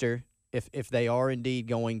Feaster, if they are indeed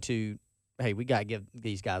going to, hey, we got to give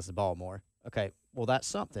these guys the ball more. Okay, well, that's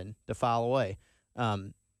something to file away.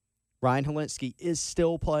 Ryan Helinski is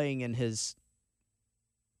still playing in his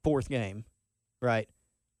 4th game, right?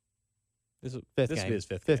 This will Fifth be game. his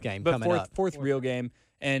 5th Fifth game. game But coming up. fourth real game,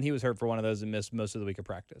 and he was hurt for one of those and missed most of the week of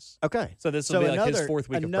practice. Okay. So this will be his 4th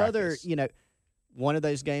week of practice. One of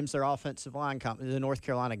those games, their offensive line, the North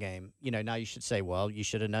Carolina game, now you should say, well, you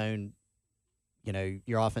should have known,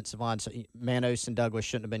 your offensive line. So Manos and Douglas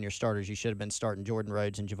shouldn't have been your starters. You should have been starting Jordan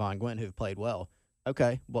Rhodes and Javon Gwynn, who've played well.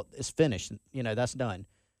 Okay, well, it's finished. That's done.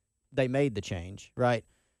 They made the change, right?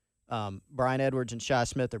 Brian Edwards and Shi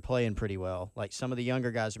Smith are playing pretty well. Some of the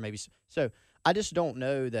younger guys are maybe – so I just don't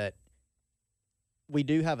know that we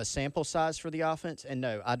do have a sample size for the offense. And,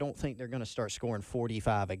 no, I don't think they're going to start scoring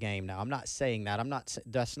 45 a game now. I'm not saying that.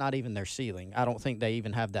 That's not even their ceiling. I don't think they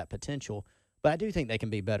even have that potential. But I do think they can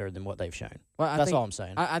be better than what they've shown. Well, That's all I'm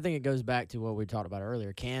saying. I think it goes back to what we talked about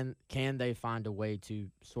earlier. Can they find a way to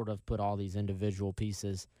sort of put all these individual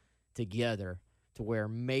pieces together to where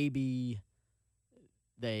maybe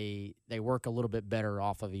they work a little bit better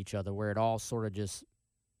off of each other, where it all sort of just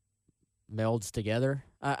melds together,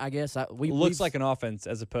 I guess. Looks like an offense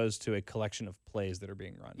as opposed to a collection of plays that are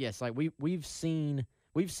being run. Yes, we've seen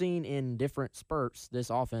in different spurts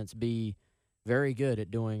this offense be very good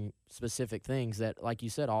at doing specific things that, like you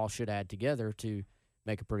said, all should add together to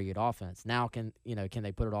make a pretty good offense. Now, can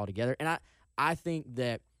they put it all together? And I think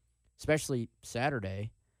that, especially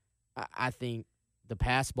Saturday, I think the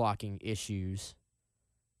pass blocking issues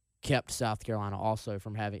kept South Carolina also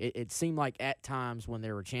from having – it seemed like at times when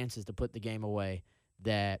there were chances to put the game away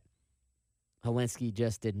that Helinski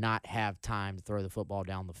just did not have time to throw the football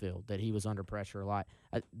down the field, that he was under pressure a lot.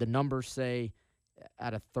 The numbers say –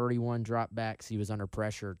 out of 31 dropbacks, he was under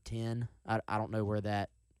pressure 10. I don't know what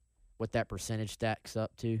that percentage stacks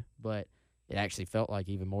up to, but it actually felt like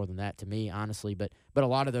even more than that to me, honestly. But a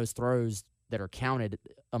lot of those throws that are counted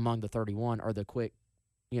among the 31 are the quick,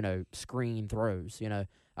 screen throws.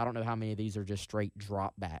 I don't know how many of these are just straight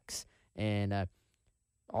dropbacks. And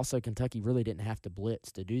also Kentucky really didn't have to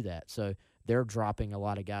blitz to do that. So they're dropping a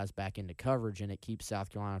lot of guys back into coverage, and it keeps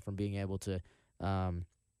South Carolina from being able to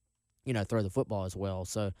throw the football as well.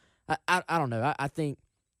 So I don't know. I think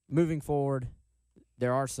moving forward,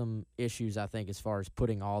 there are some issues, I think, as far as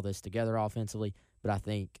putting all this together offensively, but I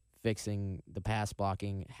think fixing the pass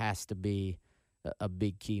blocking has to be a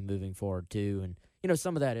big key moving forward too. And,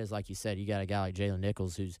 some of that is, like you said, you got a guy like Jalen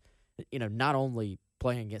Nichols who's, not only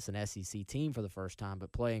playing against an SEC team for the first time,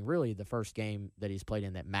 but playing really the first game that he's played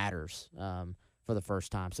in that matters for the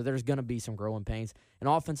first time. So there's going to be some growing pains. An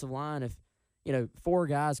offensive line, if 4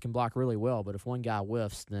 guys can block really well, but if one guy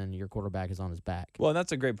whiffs, then your quarterback is on his back. Well,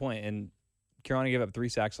 that's a great point. And Carolina gave up 3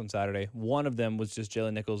 sacks on Saturday. One of them was just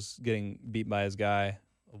Jalen Nichols getting beat by his guy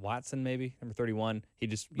Watson, maybe number 31. He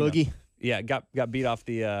just Boogie. Got beat off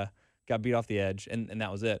the edge, and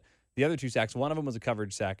that was it. The other 2 sacks, one of them was a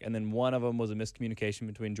coverage sack, and then one of them was a miscommunication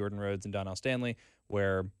between Jordan Rhodes and Donnell Stanley,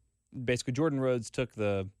 where basically Jordan Rhodes took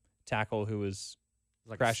the tackle who was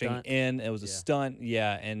Like crashing in. It was a Yeah. stunt,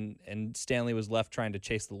 and Stanley was left trying to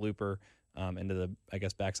chase the looper into the, I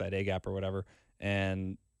guess, backside A gap or whatever,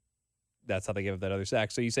 and that's how they gave up that other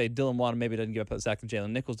sack. So you say Dylan Wadham maybe doesn't give up that sack that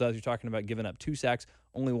Jalen Nichols does. You're talking about giving up 2 sacks.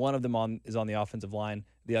 Only one of them is on the offensive line.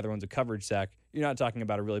 The other one's a coverage sack. You're not talking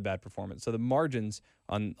about a really bad performance. So the margins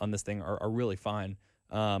on this thing are really fine.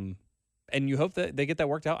 And you hope that they get that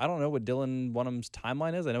worked out. I don't know what Dylan Wadham's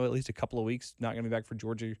timeline is. I know at least a couple of weeks. Not going to be back for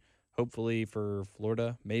Georgia. Hopefully for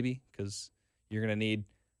Florida, maybe, because you're going to need,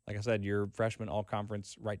 like I said, your freshman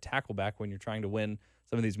all-conference right tackle back when you're trying to win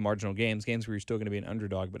some of these marginal games where you're still going to be an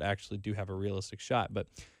underdog, but actually do have a realistic shot. But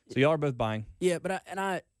so y'all are both buying. Yeah, but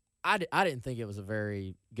I didn't think it was a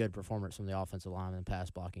very good performance from the offensive line and pass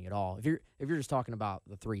blocking at all. If you're just talking about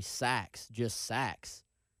the 3 sacks, just sacks,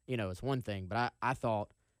 it's one thing. But I thought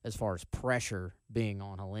as far as pressure being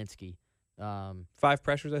on Helinski, 5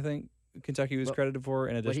 pressures, I think Kentucky was credited for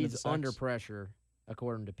in addition to the he's sacks. under pressure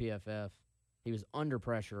according to PFF. He was under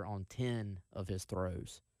pressure on 10 of his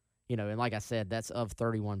throws. And like I said, that's of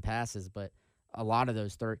 31 passes, but a lot of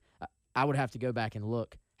those I would have to go back and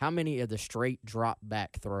look. How many of the straight drop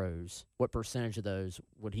back throws, what percentage of those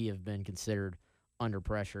would he have been considered under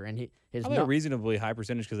pressure? And his Probably a reasonably high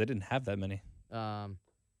percentage because they didn't have that many.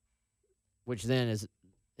 Which then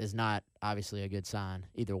is not obviously a good sign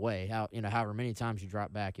either way. However many times you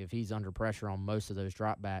drop back, if he's under pressure on most of those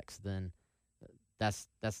dropbacks, then that's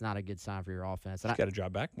not a good sign for your offense. He's got to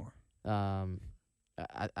drop back more.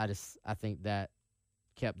 I think that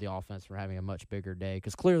kept the offense from having a much bigger day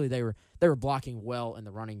because clearly they were blocking well in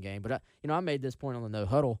the running game. But I made this point on the no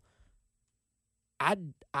huddle. I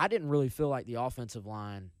didn't really feel like the offensive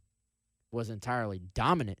line was entirely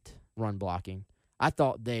dominant run blocking. I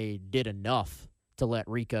thought they did enough to let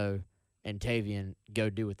Rico and Tavian go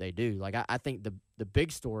do what they do. Like I think the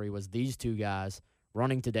big story was these 2 guys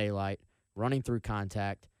running to daylight, running through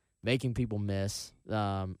contact, making people miss,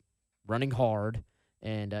 running hard.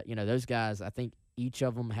 And, those guys, I think each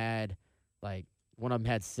of them had, one of them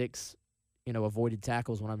had 6, avoided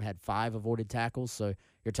tackles. One of them had 5 avoided tackles. So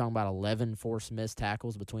you're talking about 11 forced missed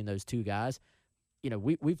tackles between those 2 guys.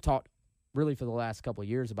 We've talked really for the last couple of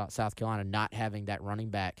years about South Carolina not having that running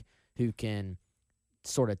back who can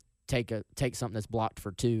sort of take something that's blocked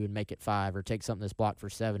for 2 and make it 5, or take something that's blocked for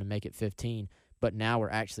 7 and make it 15. But now we're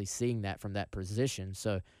actually seeing that from that position.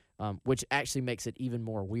 So, which actually makes it even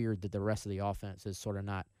more weird that the rest of the offense is sort of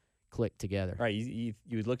not clicked together. Right. You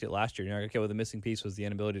looked at last year. You're like, okay, well, the missing piece was the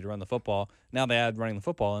inability to run the football. Now they add running the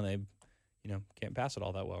football, and they, can't pass it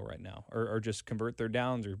all that well right now, or just convert third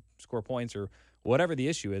downs or score points or whatever the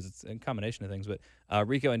issue is. It's a combination of things. But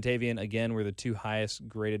Rico and Tavian, again, were the 2 highest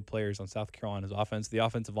graded players on South Carolina's offense. The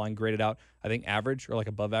offensive line graded out, I think, average or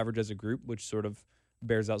above average as a group, which sort of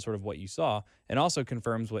bears out sort of what you saw, and also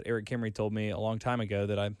confirms what Eric Kimry told me a long time ago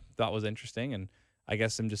that I thought was interesting, and I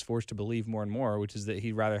guess I'm just forced to believe more and more, which is that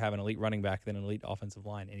he'd rather have an elite running back than an elite offensive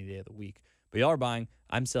line any day of the week. But y'all are buying.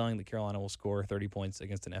 I'm selling that Carolina will score 30 points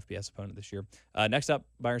against an FBS opponent this year. Next up,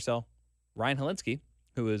 buy or sell, Ryan Helinski,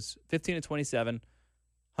 who is 15-27,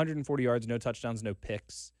 140 yards, no touchdowns, no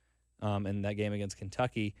picks in that game against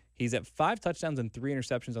Kentucky. He's at 5 touchdowns and 3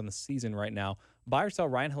 interceptions on the season right now. Buy or sell,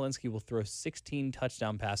 Ryan Helinski will throw 16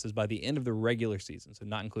 touchdown passes by the end of the regular season, so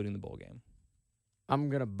not including the bowl game. I'm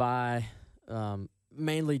going to buy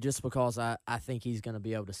mainly just because I think he's going to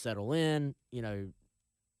be able to settle in.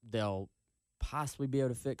 They'll possibly be able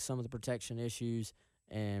to fix some of the protection issues.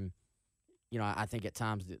 And, I think at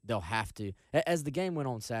times they'll have to. As the game went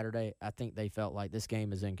on Saturday, I think they felt like this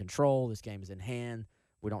game is in control. This game is in hand.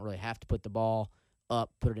 We don't really have to put the ball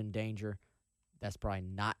up, put it in danger. That's probably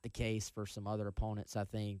not the case for some other opponents, I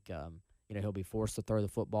think. He'll be forced to throw the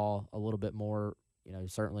football a little bit more,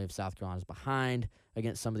 certainly if South Carolina's behind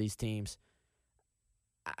against some of these teams.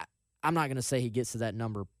 I'm not going to say he gets to that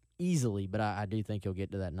number easily, but I do think he'll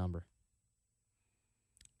get to that number.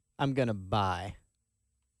 I'm going to buy.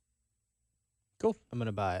 Cool. I'm going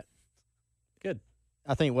to buy it. Good.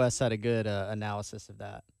 I think Wes had a good analysis of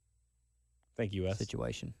that Thank you, Wes.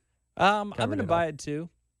 situation. I'm going Covered to it buy all. it too.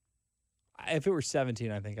 If it were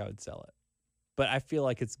 17, I think I would sell it. but I feel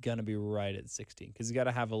like it's going to be right at 16 because he's got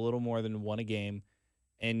to have a little more than one a game.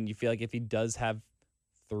 And you feel like if he does have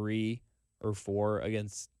 3 or 4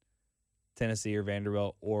 against Tennessee or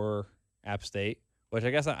Vanderbilt or App State, which I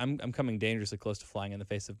guess I'm coming dangerously close to flying in the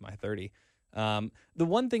face of my 30. The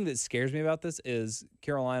one thing that scares me about this is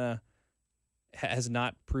Carolina has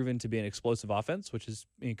not proven to be an explosive offense, which is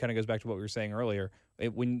it kind of goes back to what we were saying earlier.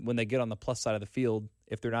 When they get on the plus side of the field,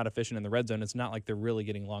 if they're not efficient in the red zone, it's not like they're really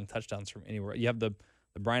getting long touchdowns from anywhere. You have the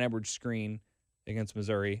Brian Edwards screen against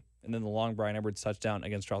Missouri, and then the long Brian Edwards touchdown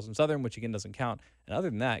against Charleston Southern, which again doesn't count. And other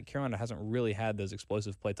than that, Carolina hasn't really had those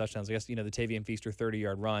explosive play touchdowns. I guess the Tavian Feaster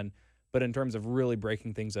 30-yard run, but in terms of really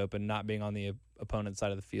breaking things open, not being on the opponent's side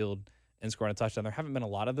of the field and scoring a touchdown, there haven't been a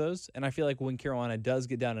lot of those. And I feel like when Carolina does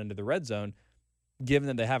get down into the red zone, given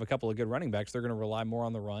that they have a couple of good running backs, they're going to rely more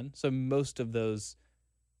on the run. So most of those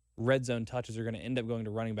red zone touches are going to end up going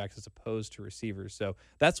to running backs as opposed to receivers. So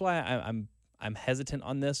that's why I'm hesitant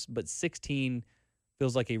on this, but 16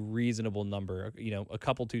 feels like a reasonable number. A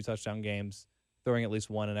couple 2 touchdown games, throwing at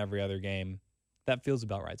least one in every other game. That feels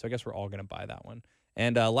about right. So I guess we're all going to buy that one.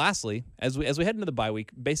 And lastly, as we head into the bye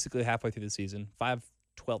week, basically halfway through the season,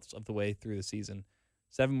 5/12 of the way through the season,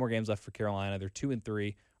 7 more games left for Carolina. They're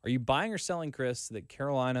 2-3. Are you buying or selling, Chris, that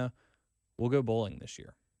Carolina will go bowling this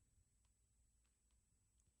year?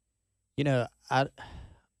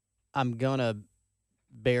 I'm going to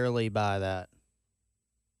barely buy that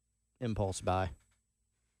impulse buy.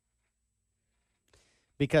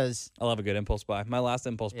 Because I love a good impulse buy. My last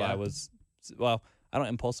impulse buy was, I don't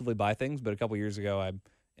impulsively buy things, but a couple years ago I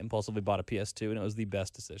impulsively bought a PS2, and it was the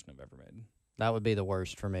best decision I've ever made. that would be the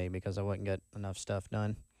worst for me because I wouldn't get enough stuff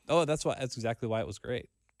done. Oh, that's exactly why it was great.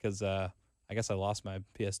 Because I guess I lost my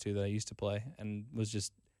PS2 that I used to play and was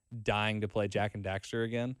just dying to play Jak and Daxter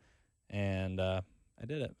again. And I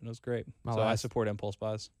did it, and it was great. I support impulse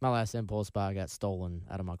buys. My last impulse buy got stolen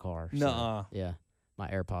out of my car. So, Nuh-uh. yeah, my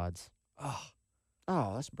AirPods.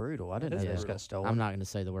 Oh, that's brutal. I didn't know this got stolen. I'm not going to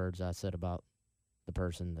say the words I said about the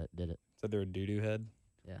person that did it. Said they're a doo-doo head?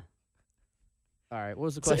 Yeah. All right, what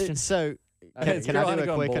was the question? So can I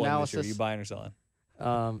do a quick analysis? Are you buying or selling?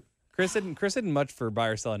 Chris didn't much for buy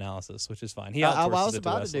or sell analysis, which is fine. He I outsources was it to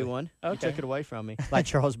about to Wesley. do one. Okay. You took it away from me. Like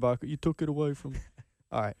Charles Barkley, you took it away from me.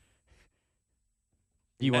 All right.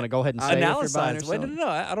 You want to go ahead and say if you're buying or Wait, selling? no.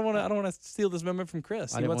 I don't want to steal this moment from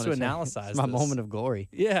Chris. He wants to analyze It's my this. moment of glory.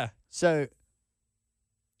 Yeah. So,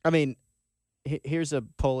 I mean, here's a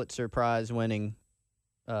Pulitzer Prize winning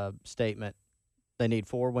statement. They need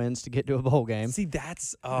 4 wins to get to a bowl game. See,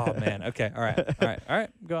 that's man. Okay. All right.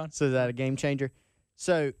 Go on. So is that a game changer?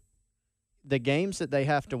 So the games that they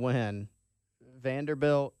have to win,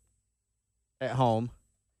 Vanderbilt at home,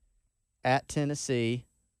 at Tennessee,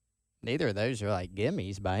 neither of those are like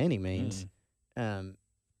gimmies by any means. Then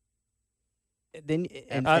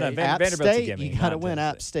and App Vanderbilt's a State, gimme, you got to not win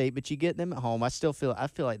App Tennessee. State, but you get them at home. I feel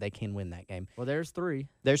like they can win that game. Well, there's 3.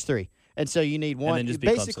 There's 3. And so you need one. then just beat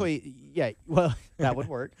Clemson. Basically, yeah, well, that would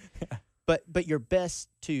work. But your best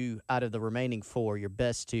 2 out of the remaining 4, your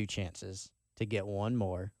best 2 chances to get one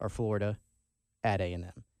more are Florida at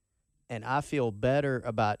A&M. And I feel better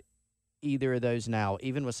about either of those now,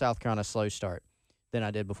 even with South Carolina's slow start, than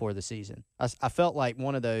I did before the season. I felt like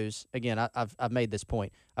one of those, again, I've made this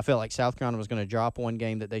point. I felt like South Carolina was going to drop one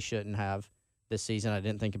game that they shouldn't have this season. I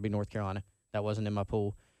didn't think it'd be North Carolina. That wasn't in my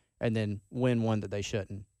pool. And then win one that they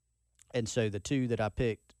shouldn't. And so the 2 that I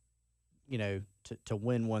picked, to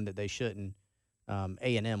win one that they shouldn't,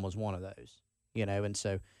 A&M was one of those, And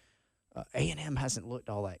so A&M hasn't looked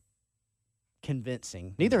all that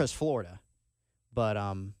convincing. Neither has Florida. But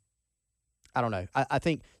I don't know. I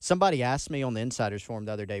think somebody asked me on the Insiders Forum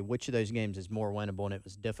the other day which of those games is more winnable, and it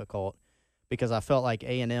was difficult because I felt like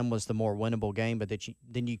A&M was the more winnable game, but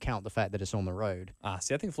then you count the fact that it's on the road.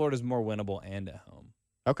 See, I think Florida's more winnable and at home.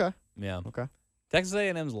 Okay. Yeah. Okay. Texas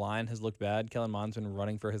A&M's line has looked bad. Kellen Mond's been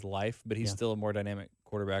running for his life, but he's still a more dynamic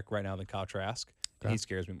quarterback right now than Kyle Trask. And he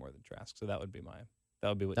scares me more than Trask. So that would be what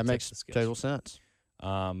that makes Texas gets. total sense.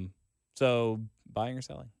 So buying or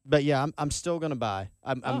selling? But yeah, I'm still gonna buy.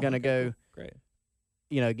 I'm gonna go. Great.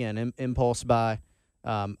 Again, impulse buy.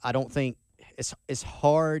 I don't think it's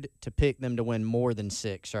hard to pick them to win more than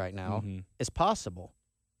 6 right now. Mm-hmm. It's possible.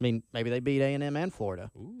 I mean, maybe they beat A&M and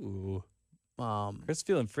Florida. Ooh. Um, Chris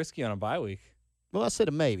feeling frisky on a bye week. Well, I said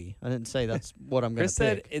a maybe. I didn't say that's what I'm going to Chris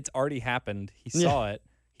pick. said it's already happened. He saw it.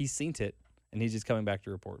 He's seen it, and he's just coming back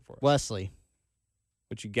to report for us. Wesley.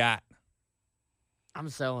 What you got? I'm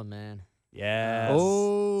selling, man. Yes.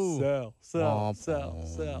 Oh. Sell.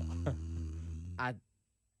 I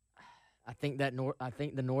think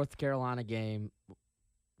the North Carolina game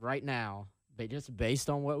right now, just based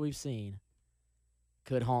on what we've seen,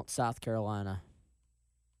 could haunt South Carolina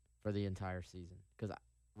for the entire season. Because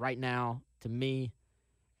right now, to me,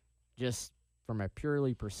 just from a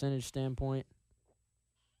purely percentage standpoint,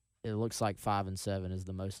 it looks like 5-7 is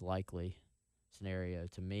the most likely scenario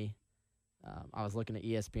to me. I was looking at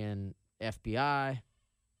ESPN FPI,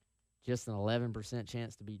 just an 11%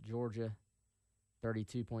 chance to beat Georgia,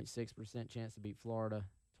 32.6% chance to beat Florida,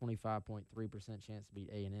 25.3% chance to beat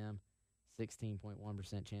A&M,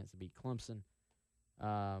 16.1% chance to beat Clemson.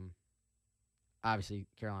 Obviously,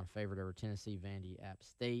 Carolina favored over Tennessee, Vandy, App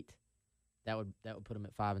State. That would put them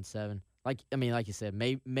at 5-7. Like you said,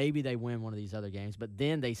 maybe they win one of these other games, but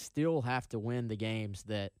then they still have to win the games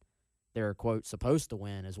that they're quote supposed to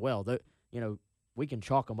win as well. We can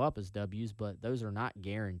chalk them up as W's, but those are not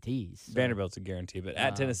guarantees. So, Vanderbilt's a guarantee, but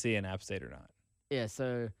at Tennessee and App State are not. Yeah,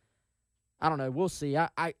 so I don't know. We'll see.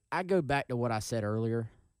 I go back to what I said earlier.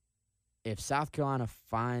 If South Carolina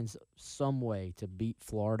finds some way to beat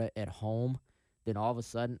Florida at home, then all of a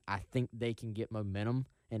sudden I think they can get momentum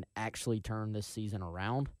and actually turn this season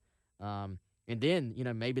around. And then,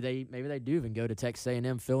 maybe they do even go to Texas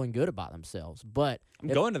A&M feeling good about themselves. But I'm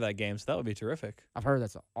going to that game, so that would be terrific. I've heard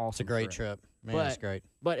that's an awesome It's a great trip. Man, But- it's great.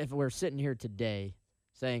 But if we're sitting here today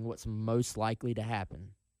saying what's most likely to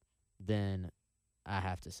happen, then I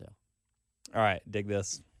have to sell. All right, dig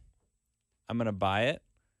this. I'm going to buy it,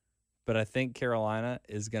 but I think Carolina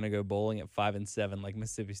is going to go bowling at 5-7 like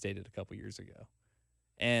Mississippi State did a couple years ago.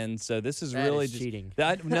 And so this is That really is just cheating.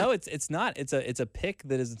 no, it's not. It's a pick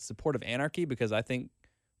that is in support of anarchy because I think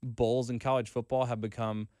bowls in college football have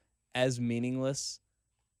become as meaningless.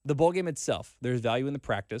 The bowl game itself, there's value in the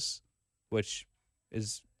practice, which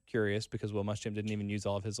is curious because Will Muschamp didn't even use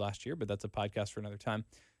all of his last year, but that's a podcast for another time.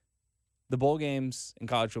 The bowl games in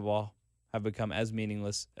college football have become as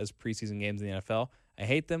meaningless as preseason games in the NFL. I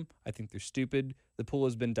hate them. I think they're stupid. The pool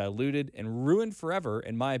has been diluted and ruined forever,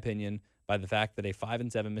 in my opinion, by the fact that a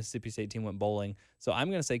 5-7 Mississippi State team went bowling. So I'm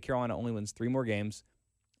going to say Carolina only wins 3 more games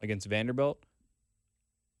against Vanderbilt,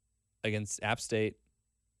 against App State,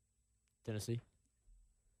 Tennessee.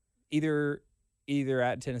 either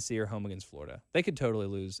at Tennessee or home against Florida. They could totally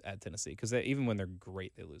lose at Tennessee because even when they're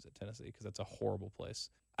great, they lose at Tennessee because that's a horrible place.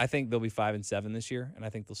 I think they'll be 5-7 this year, and I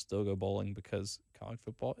think they'll still go bowling because college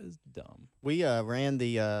football is dumb. We ran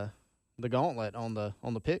the gauntlet on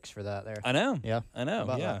the picks for that there. I know. Yeah. I know.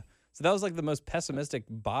 About Yeah. that? So that was like the most pessimistic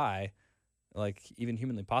buy, like even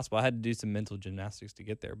humanly possible. I had to do some mental gymnastics to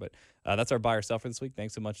get there, but that's our buy or sell for this week.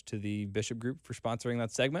 Thanks so much to the Bishop Group for sponsoring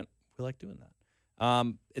that segment. We like doing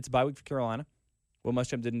that. It's a bye week for Carolina. Will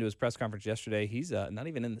Muschamp didn't do his press conference yesterday. He's not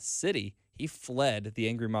even in the city. He fled the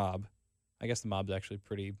angry mob. I guess the mob's actually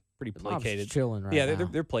pretty The mob's placated. chilling right Yeah, now.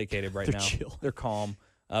 they're placated right They're now. chill. They're calm.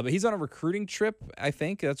 But he's on a recruiting trip. I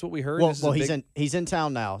think that's what we heard. Well, This is a big- he's in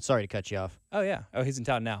town now. Sorry to cut you off. Oh yeah. Oh, he's in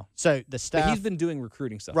town now. So the But staff, he's been doing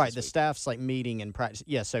recruiting stuff. right? this The week. staff's like meeting and practice.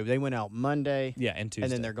 Yeah. So they went out Monday, Yeah, and Tuesday.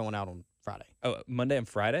 and then they're going out on Friday. Oh, Monday and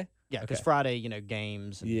Friday? Yeah, because Okay. Friday,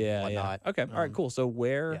 games and Yeah, whatnot. yeah. Okay, all right, Um, cool. So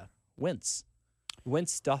where, yeah. whence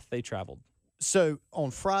doth they traveled? So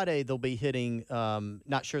on Friday they'll be hitting.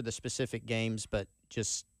 Not sure the specific games, but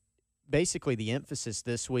just basically the emphasis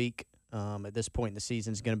this week. At this point in the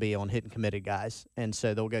season is going to be on hitting committed guys, and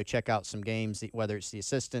so they'll go check out some games, whether it's the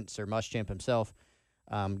assistants or Muschamp himself.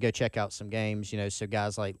 Go check out some games, so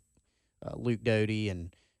guys like Luke Doty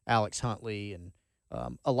and Alex Huntley, and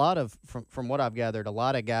a lot of from what I've gathered, a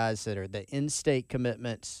lot of guys that are the in-state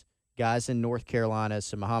commitments, guys in North Carolina,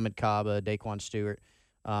 so Muhammad Kaba, Daquan Stewart,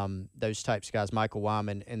 those types of guys, Michael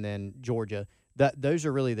Wyman, and then Georgia. Those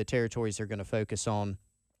are really the territories they're going to focus on,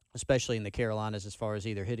 especially in the Carolinas, as far as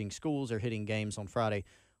either hitting schools or hitting games on Friday.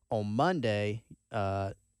 On Monday,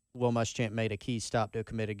 Will Muschamp made a key stop to a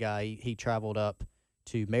committed guy. He traveled up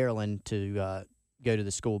to Maryland to go to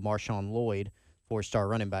the school of Marshawn Lloyd, 4-star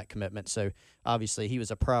running back commitment. So, obviously, he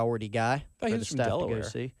was a priority guy thought he for the was from staff to Delaware. go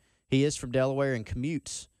see. He is from Delaware and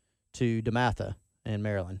commutes to DeMatha in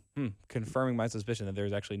Maryland. Confirming my suspicion that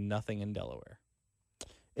there's actually nothing in Delaware.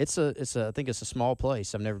 I think it's a small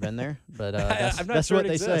place. I've never been there, but I'm not that's sure what it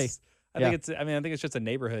they say. exists. I Yeah. think it's just a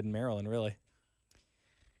neighborhood in Maryland, really.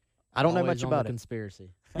 I don't know Always much on about the it.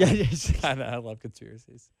 Conspiracy. Yeah, yes. I love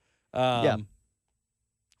conspiracies. Yeah.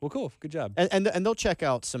 Well, cool. Good job. and they'll check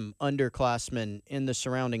out some underclassmen in the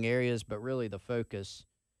surrounding areas, but really the focus,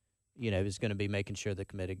 is going to be making sure the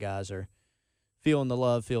committed guys are feeling the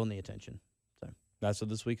love, feeling the attention. That's what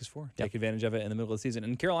this week is for. Yep. Take advantage of it in the middle of the season.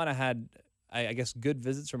 And Carolina had, I guess, good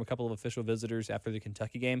visits from a couple of official visitors after the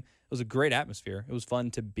Kentucky game. It was a great atmosphere. It was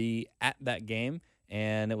fun to be at that game,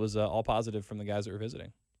 and it was all positive from the guys that were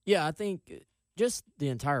visiting. Yeah, I think just the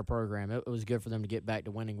entire program, it was good for them to get back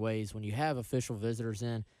to winning ways. When you have official visitors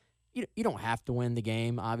in, you don't have to win the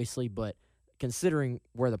game, obviously, but considering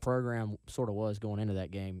where the program sort of was going into that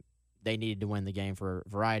game, they needed to win the game for a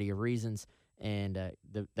variety of reasons. And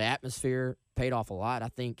the atmosphere paid off a lot. I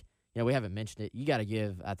think, we haven't mentioned it. You got to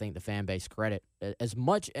give, I think, the fan base credit. As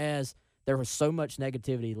much as there was so much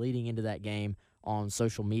negativity leading into that game on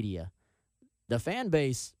social media, the fan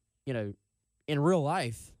base, in real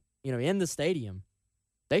life, in the stadium,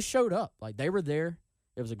 they showed up. Like, they were there.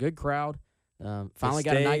 It was a good crowd. Finally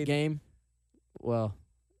got a night game. Well,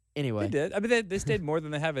 anyway. They did. I mean, they stayed more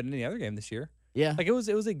than they have in any other game this year. Yeah. Like, it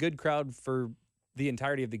was a good crowd for the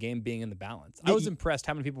entirety of the game being in the balance. I was impressed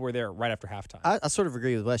how many people were there right after halftime. I sort of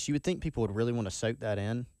agree with Wes. You would think people would really want to soak that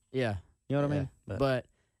in. Yeah. You know what I mean? But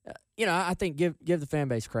I think give the fan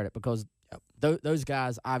base credit because those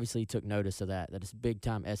guys obviously took notice of that. That it's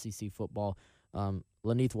big-time SEC football.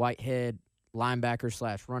 Laneith Whitehead,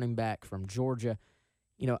 linebacker / running back from Georgia.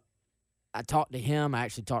 I talked to him. I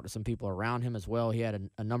actually talked to some people around him as well. He had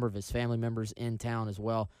a number of his family members in town as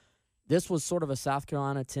well. This was sort of a South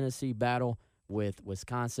Carolina-Tennessee battle with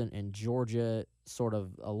Wisconsin and Georgia sort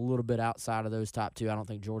of a little bit outside of those top two. I don't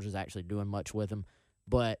think Georgia's actually doing much with them.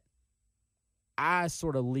 But I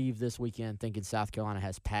sort of leave this weekend thinking South Carolina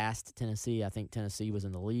has passed Tennessee. I think Tennessee was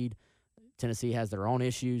in the lead. Tennessee has their own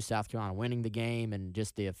issues. South Carolina winning the game and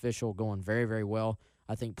just the official going very, very well,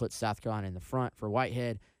 I think puts South Carolina in the front. For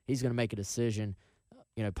Whitehead, he's going to make a decision,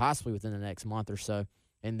 possibly within the next month or so.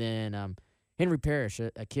 And then Henry Parrish,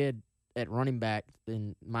 a kid at running back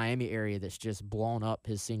in Miami area that's just blown up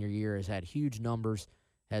his senior year, has had huge numbers,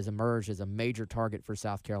 has emerged as a major target for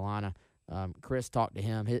South Carolina. Chris talked to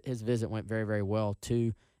him. His visit went very, very well,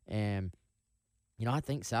 too. And, I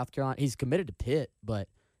think South Carolina, he's committed to Pitt, but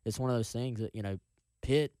it's one of those things that,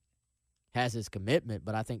 Pitt has his commitment,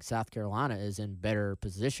 but I think South Carolina is in better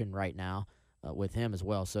position right now with him as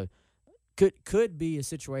well. So could be a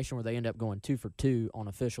situation where they end up going 2 for 2 on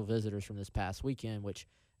official visitors from this past weekend, which,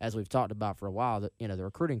 as we've talked about for a while, the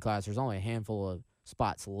recruiting class, there's only a handful of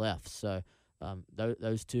spots left. So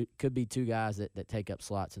those two could be two guys that take up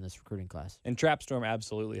slots in this recruiting class. And Trapstorm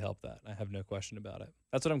absolutely helped that. I have no question about it.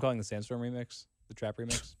 That's what I'm calling the Sandstorm remix, the Trap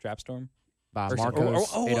remix, Trapstorm. By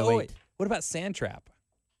Marcos 808. Wait. What about Sand Trap?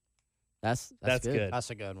 That's good. That's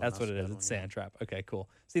a good one. That's what it is. It's Sand Trap. Okay, cool.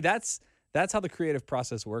 See, that's how the creative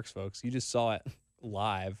process works, folks. You just saw it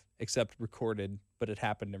live, except recorded, but it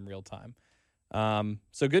happened in real time.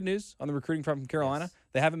 So good news on the recruiting front from Carolina. Yes.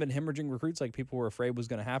 They haven't been hemorrhaging recruits like people were afraid was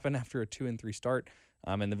going to happen after a 2-3 start.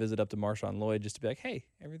 And the visit up to Marshawn Lloyd just to be like, hey,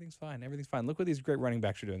 everything's fine. Everything's fine. Look what these great running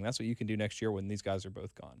backs are doing. That's what you can do next year when these guys are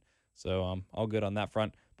both gone. So all good on that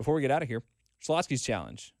front. Before we get out of here, Schlotsky's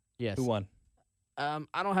challenge. Yes. Who won? I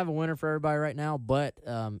don't have a winner for everybody right now, but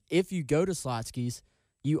if you go to Schlotsky's,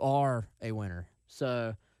 you are a winner.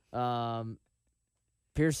 So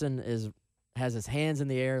Pearson has his hands in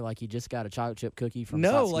the air like he just got a chocolate chip cookie from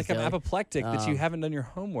Schlotsky's like I'm Deli. apoplectic that you haven't done your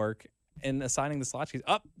homework in assigning the Schlotsky's.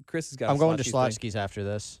 Chris has got I'm going to Schlotsky's Schlotsky's after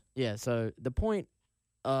this. Yeah, so the point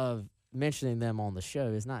of mentioning them on the show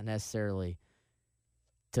is not necessarily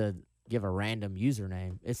to give a random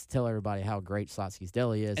username. It's to tell everybody how great Schlotsky's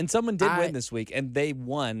Deli is. And someone did win this week, and they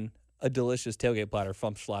won a delicious tailgate platter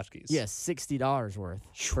from Schlotsky's. Yes, $60 worth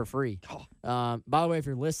for free. By the way, if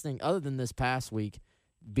you're listening, other than this past week,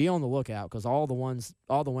 be on the lookout because all the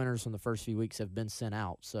winners from the first few weeks have been sent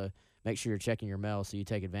out. So make sure you're checking your mail so you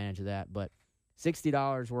take advantage of that. But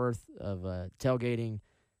 $60 worth of tailgating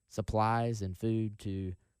supplies and food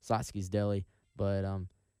to Schlotsky's Deli. But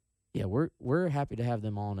yeah, we're happy to have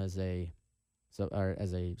them on as a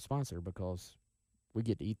sponsor because we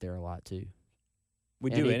get to eat there a lot too.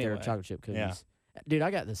 We and do eat anyway. their chocolate chip cookies. Yeah. Dude,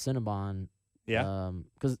 I got the Cinnabon. Yeah.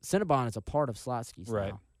 Because Cinnabon is a part of Schlotsky's Right.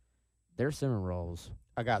 now. Their cinnamon rolls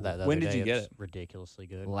I got that the When other did day. you get was it? Ridiculously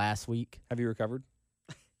good. last week. Have you recovered?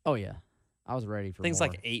 Oh yeah, I was ready for Things more.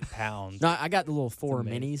 like 8 pounds. No, I got the little 4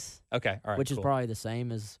 amazing. minis, Okay, all right. which is cool. probably the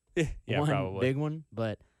same as yeah, one probably. big one.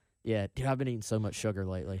 But yeah, dude, I've been eating so much sugar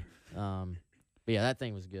lately. But yeah, that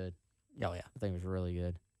thing was good. Oh yeah. That thing was really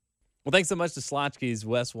good. Well, thanks so much to Schlotsky's.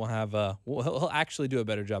 Wes will have he'll actually do a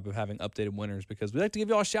better job of having updated winners because we like to give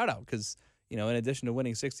you all a shout out because in addition to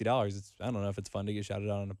winning $60, I don't know if it's fun to get shouted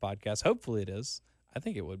out on a podcast. Hopefully it is. I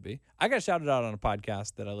think it would be. I got shouted out on a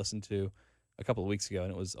podcast that I listened to a couple of weeks ago,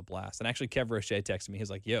 and it was a blast. And actually, Kev Roche texted me. He was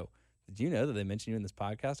like, yo, did you know that they mentioned you in this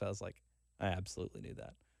podcast? I was like, I absolutely knew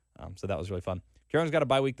that. So that was really fun. Carolina's got a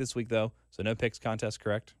bye week this week, though, so no picks contest,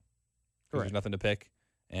 correct? There's nothing to pick.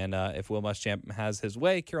 And if Will Muschamp has his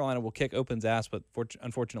way, Carolina will kick Open's ass, but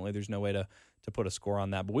unfortunately, there's no way to put a score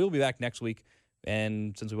on that. But we'll be back next week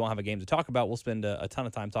And since we won't have a game to talk about, we'll spend a ton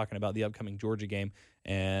of time talking about the upcoming Georgia game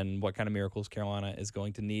and what kind of miracles Carolina is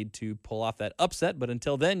going to need to pull off that upset. But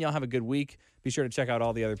until then, y'all have a good week. Be sure to check out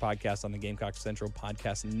all the other podcasts on the Gamecock Central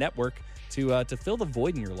Podcast Network to fill the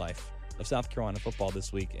void in your life of South Carolina football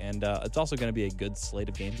this week. And it's also going to be a good slate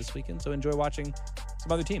of games this weekend, so enjoy watching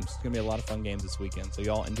some other teams. It's going to be a lot of fun games this weekend. So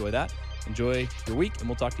y'all enjoy that. Enjoy your week, and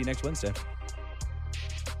we'll talk to you next Wednesday.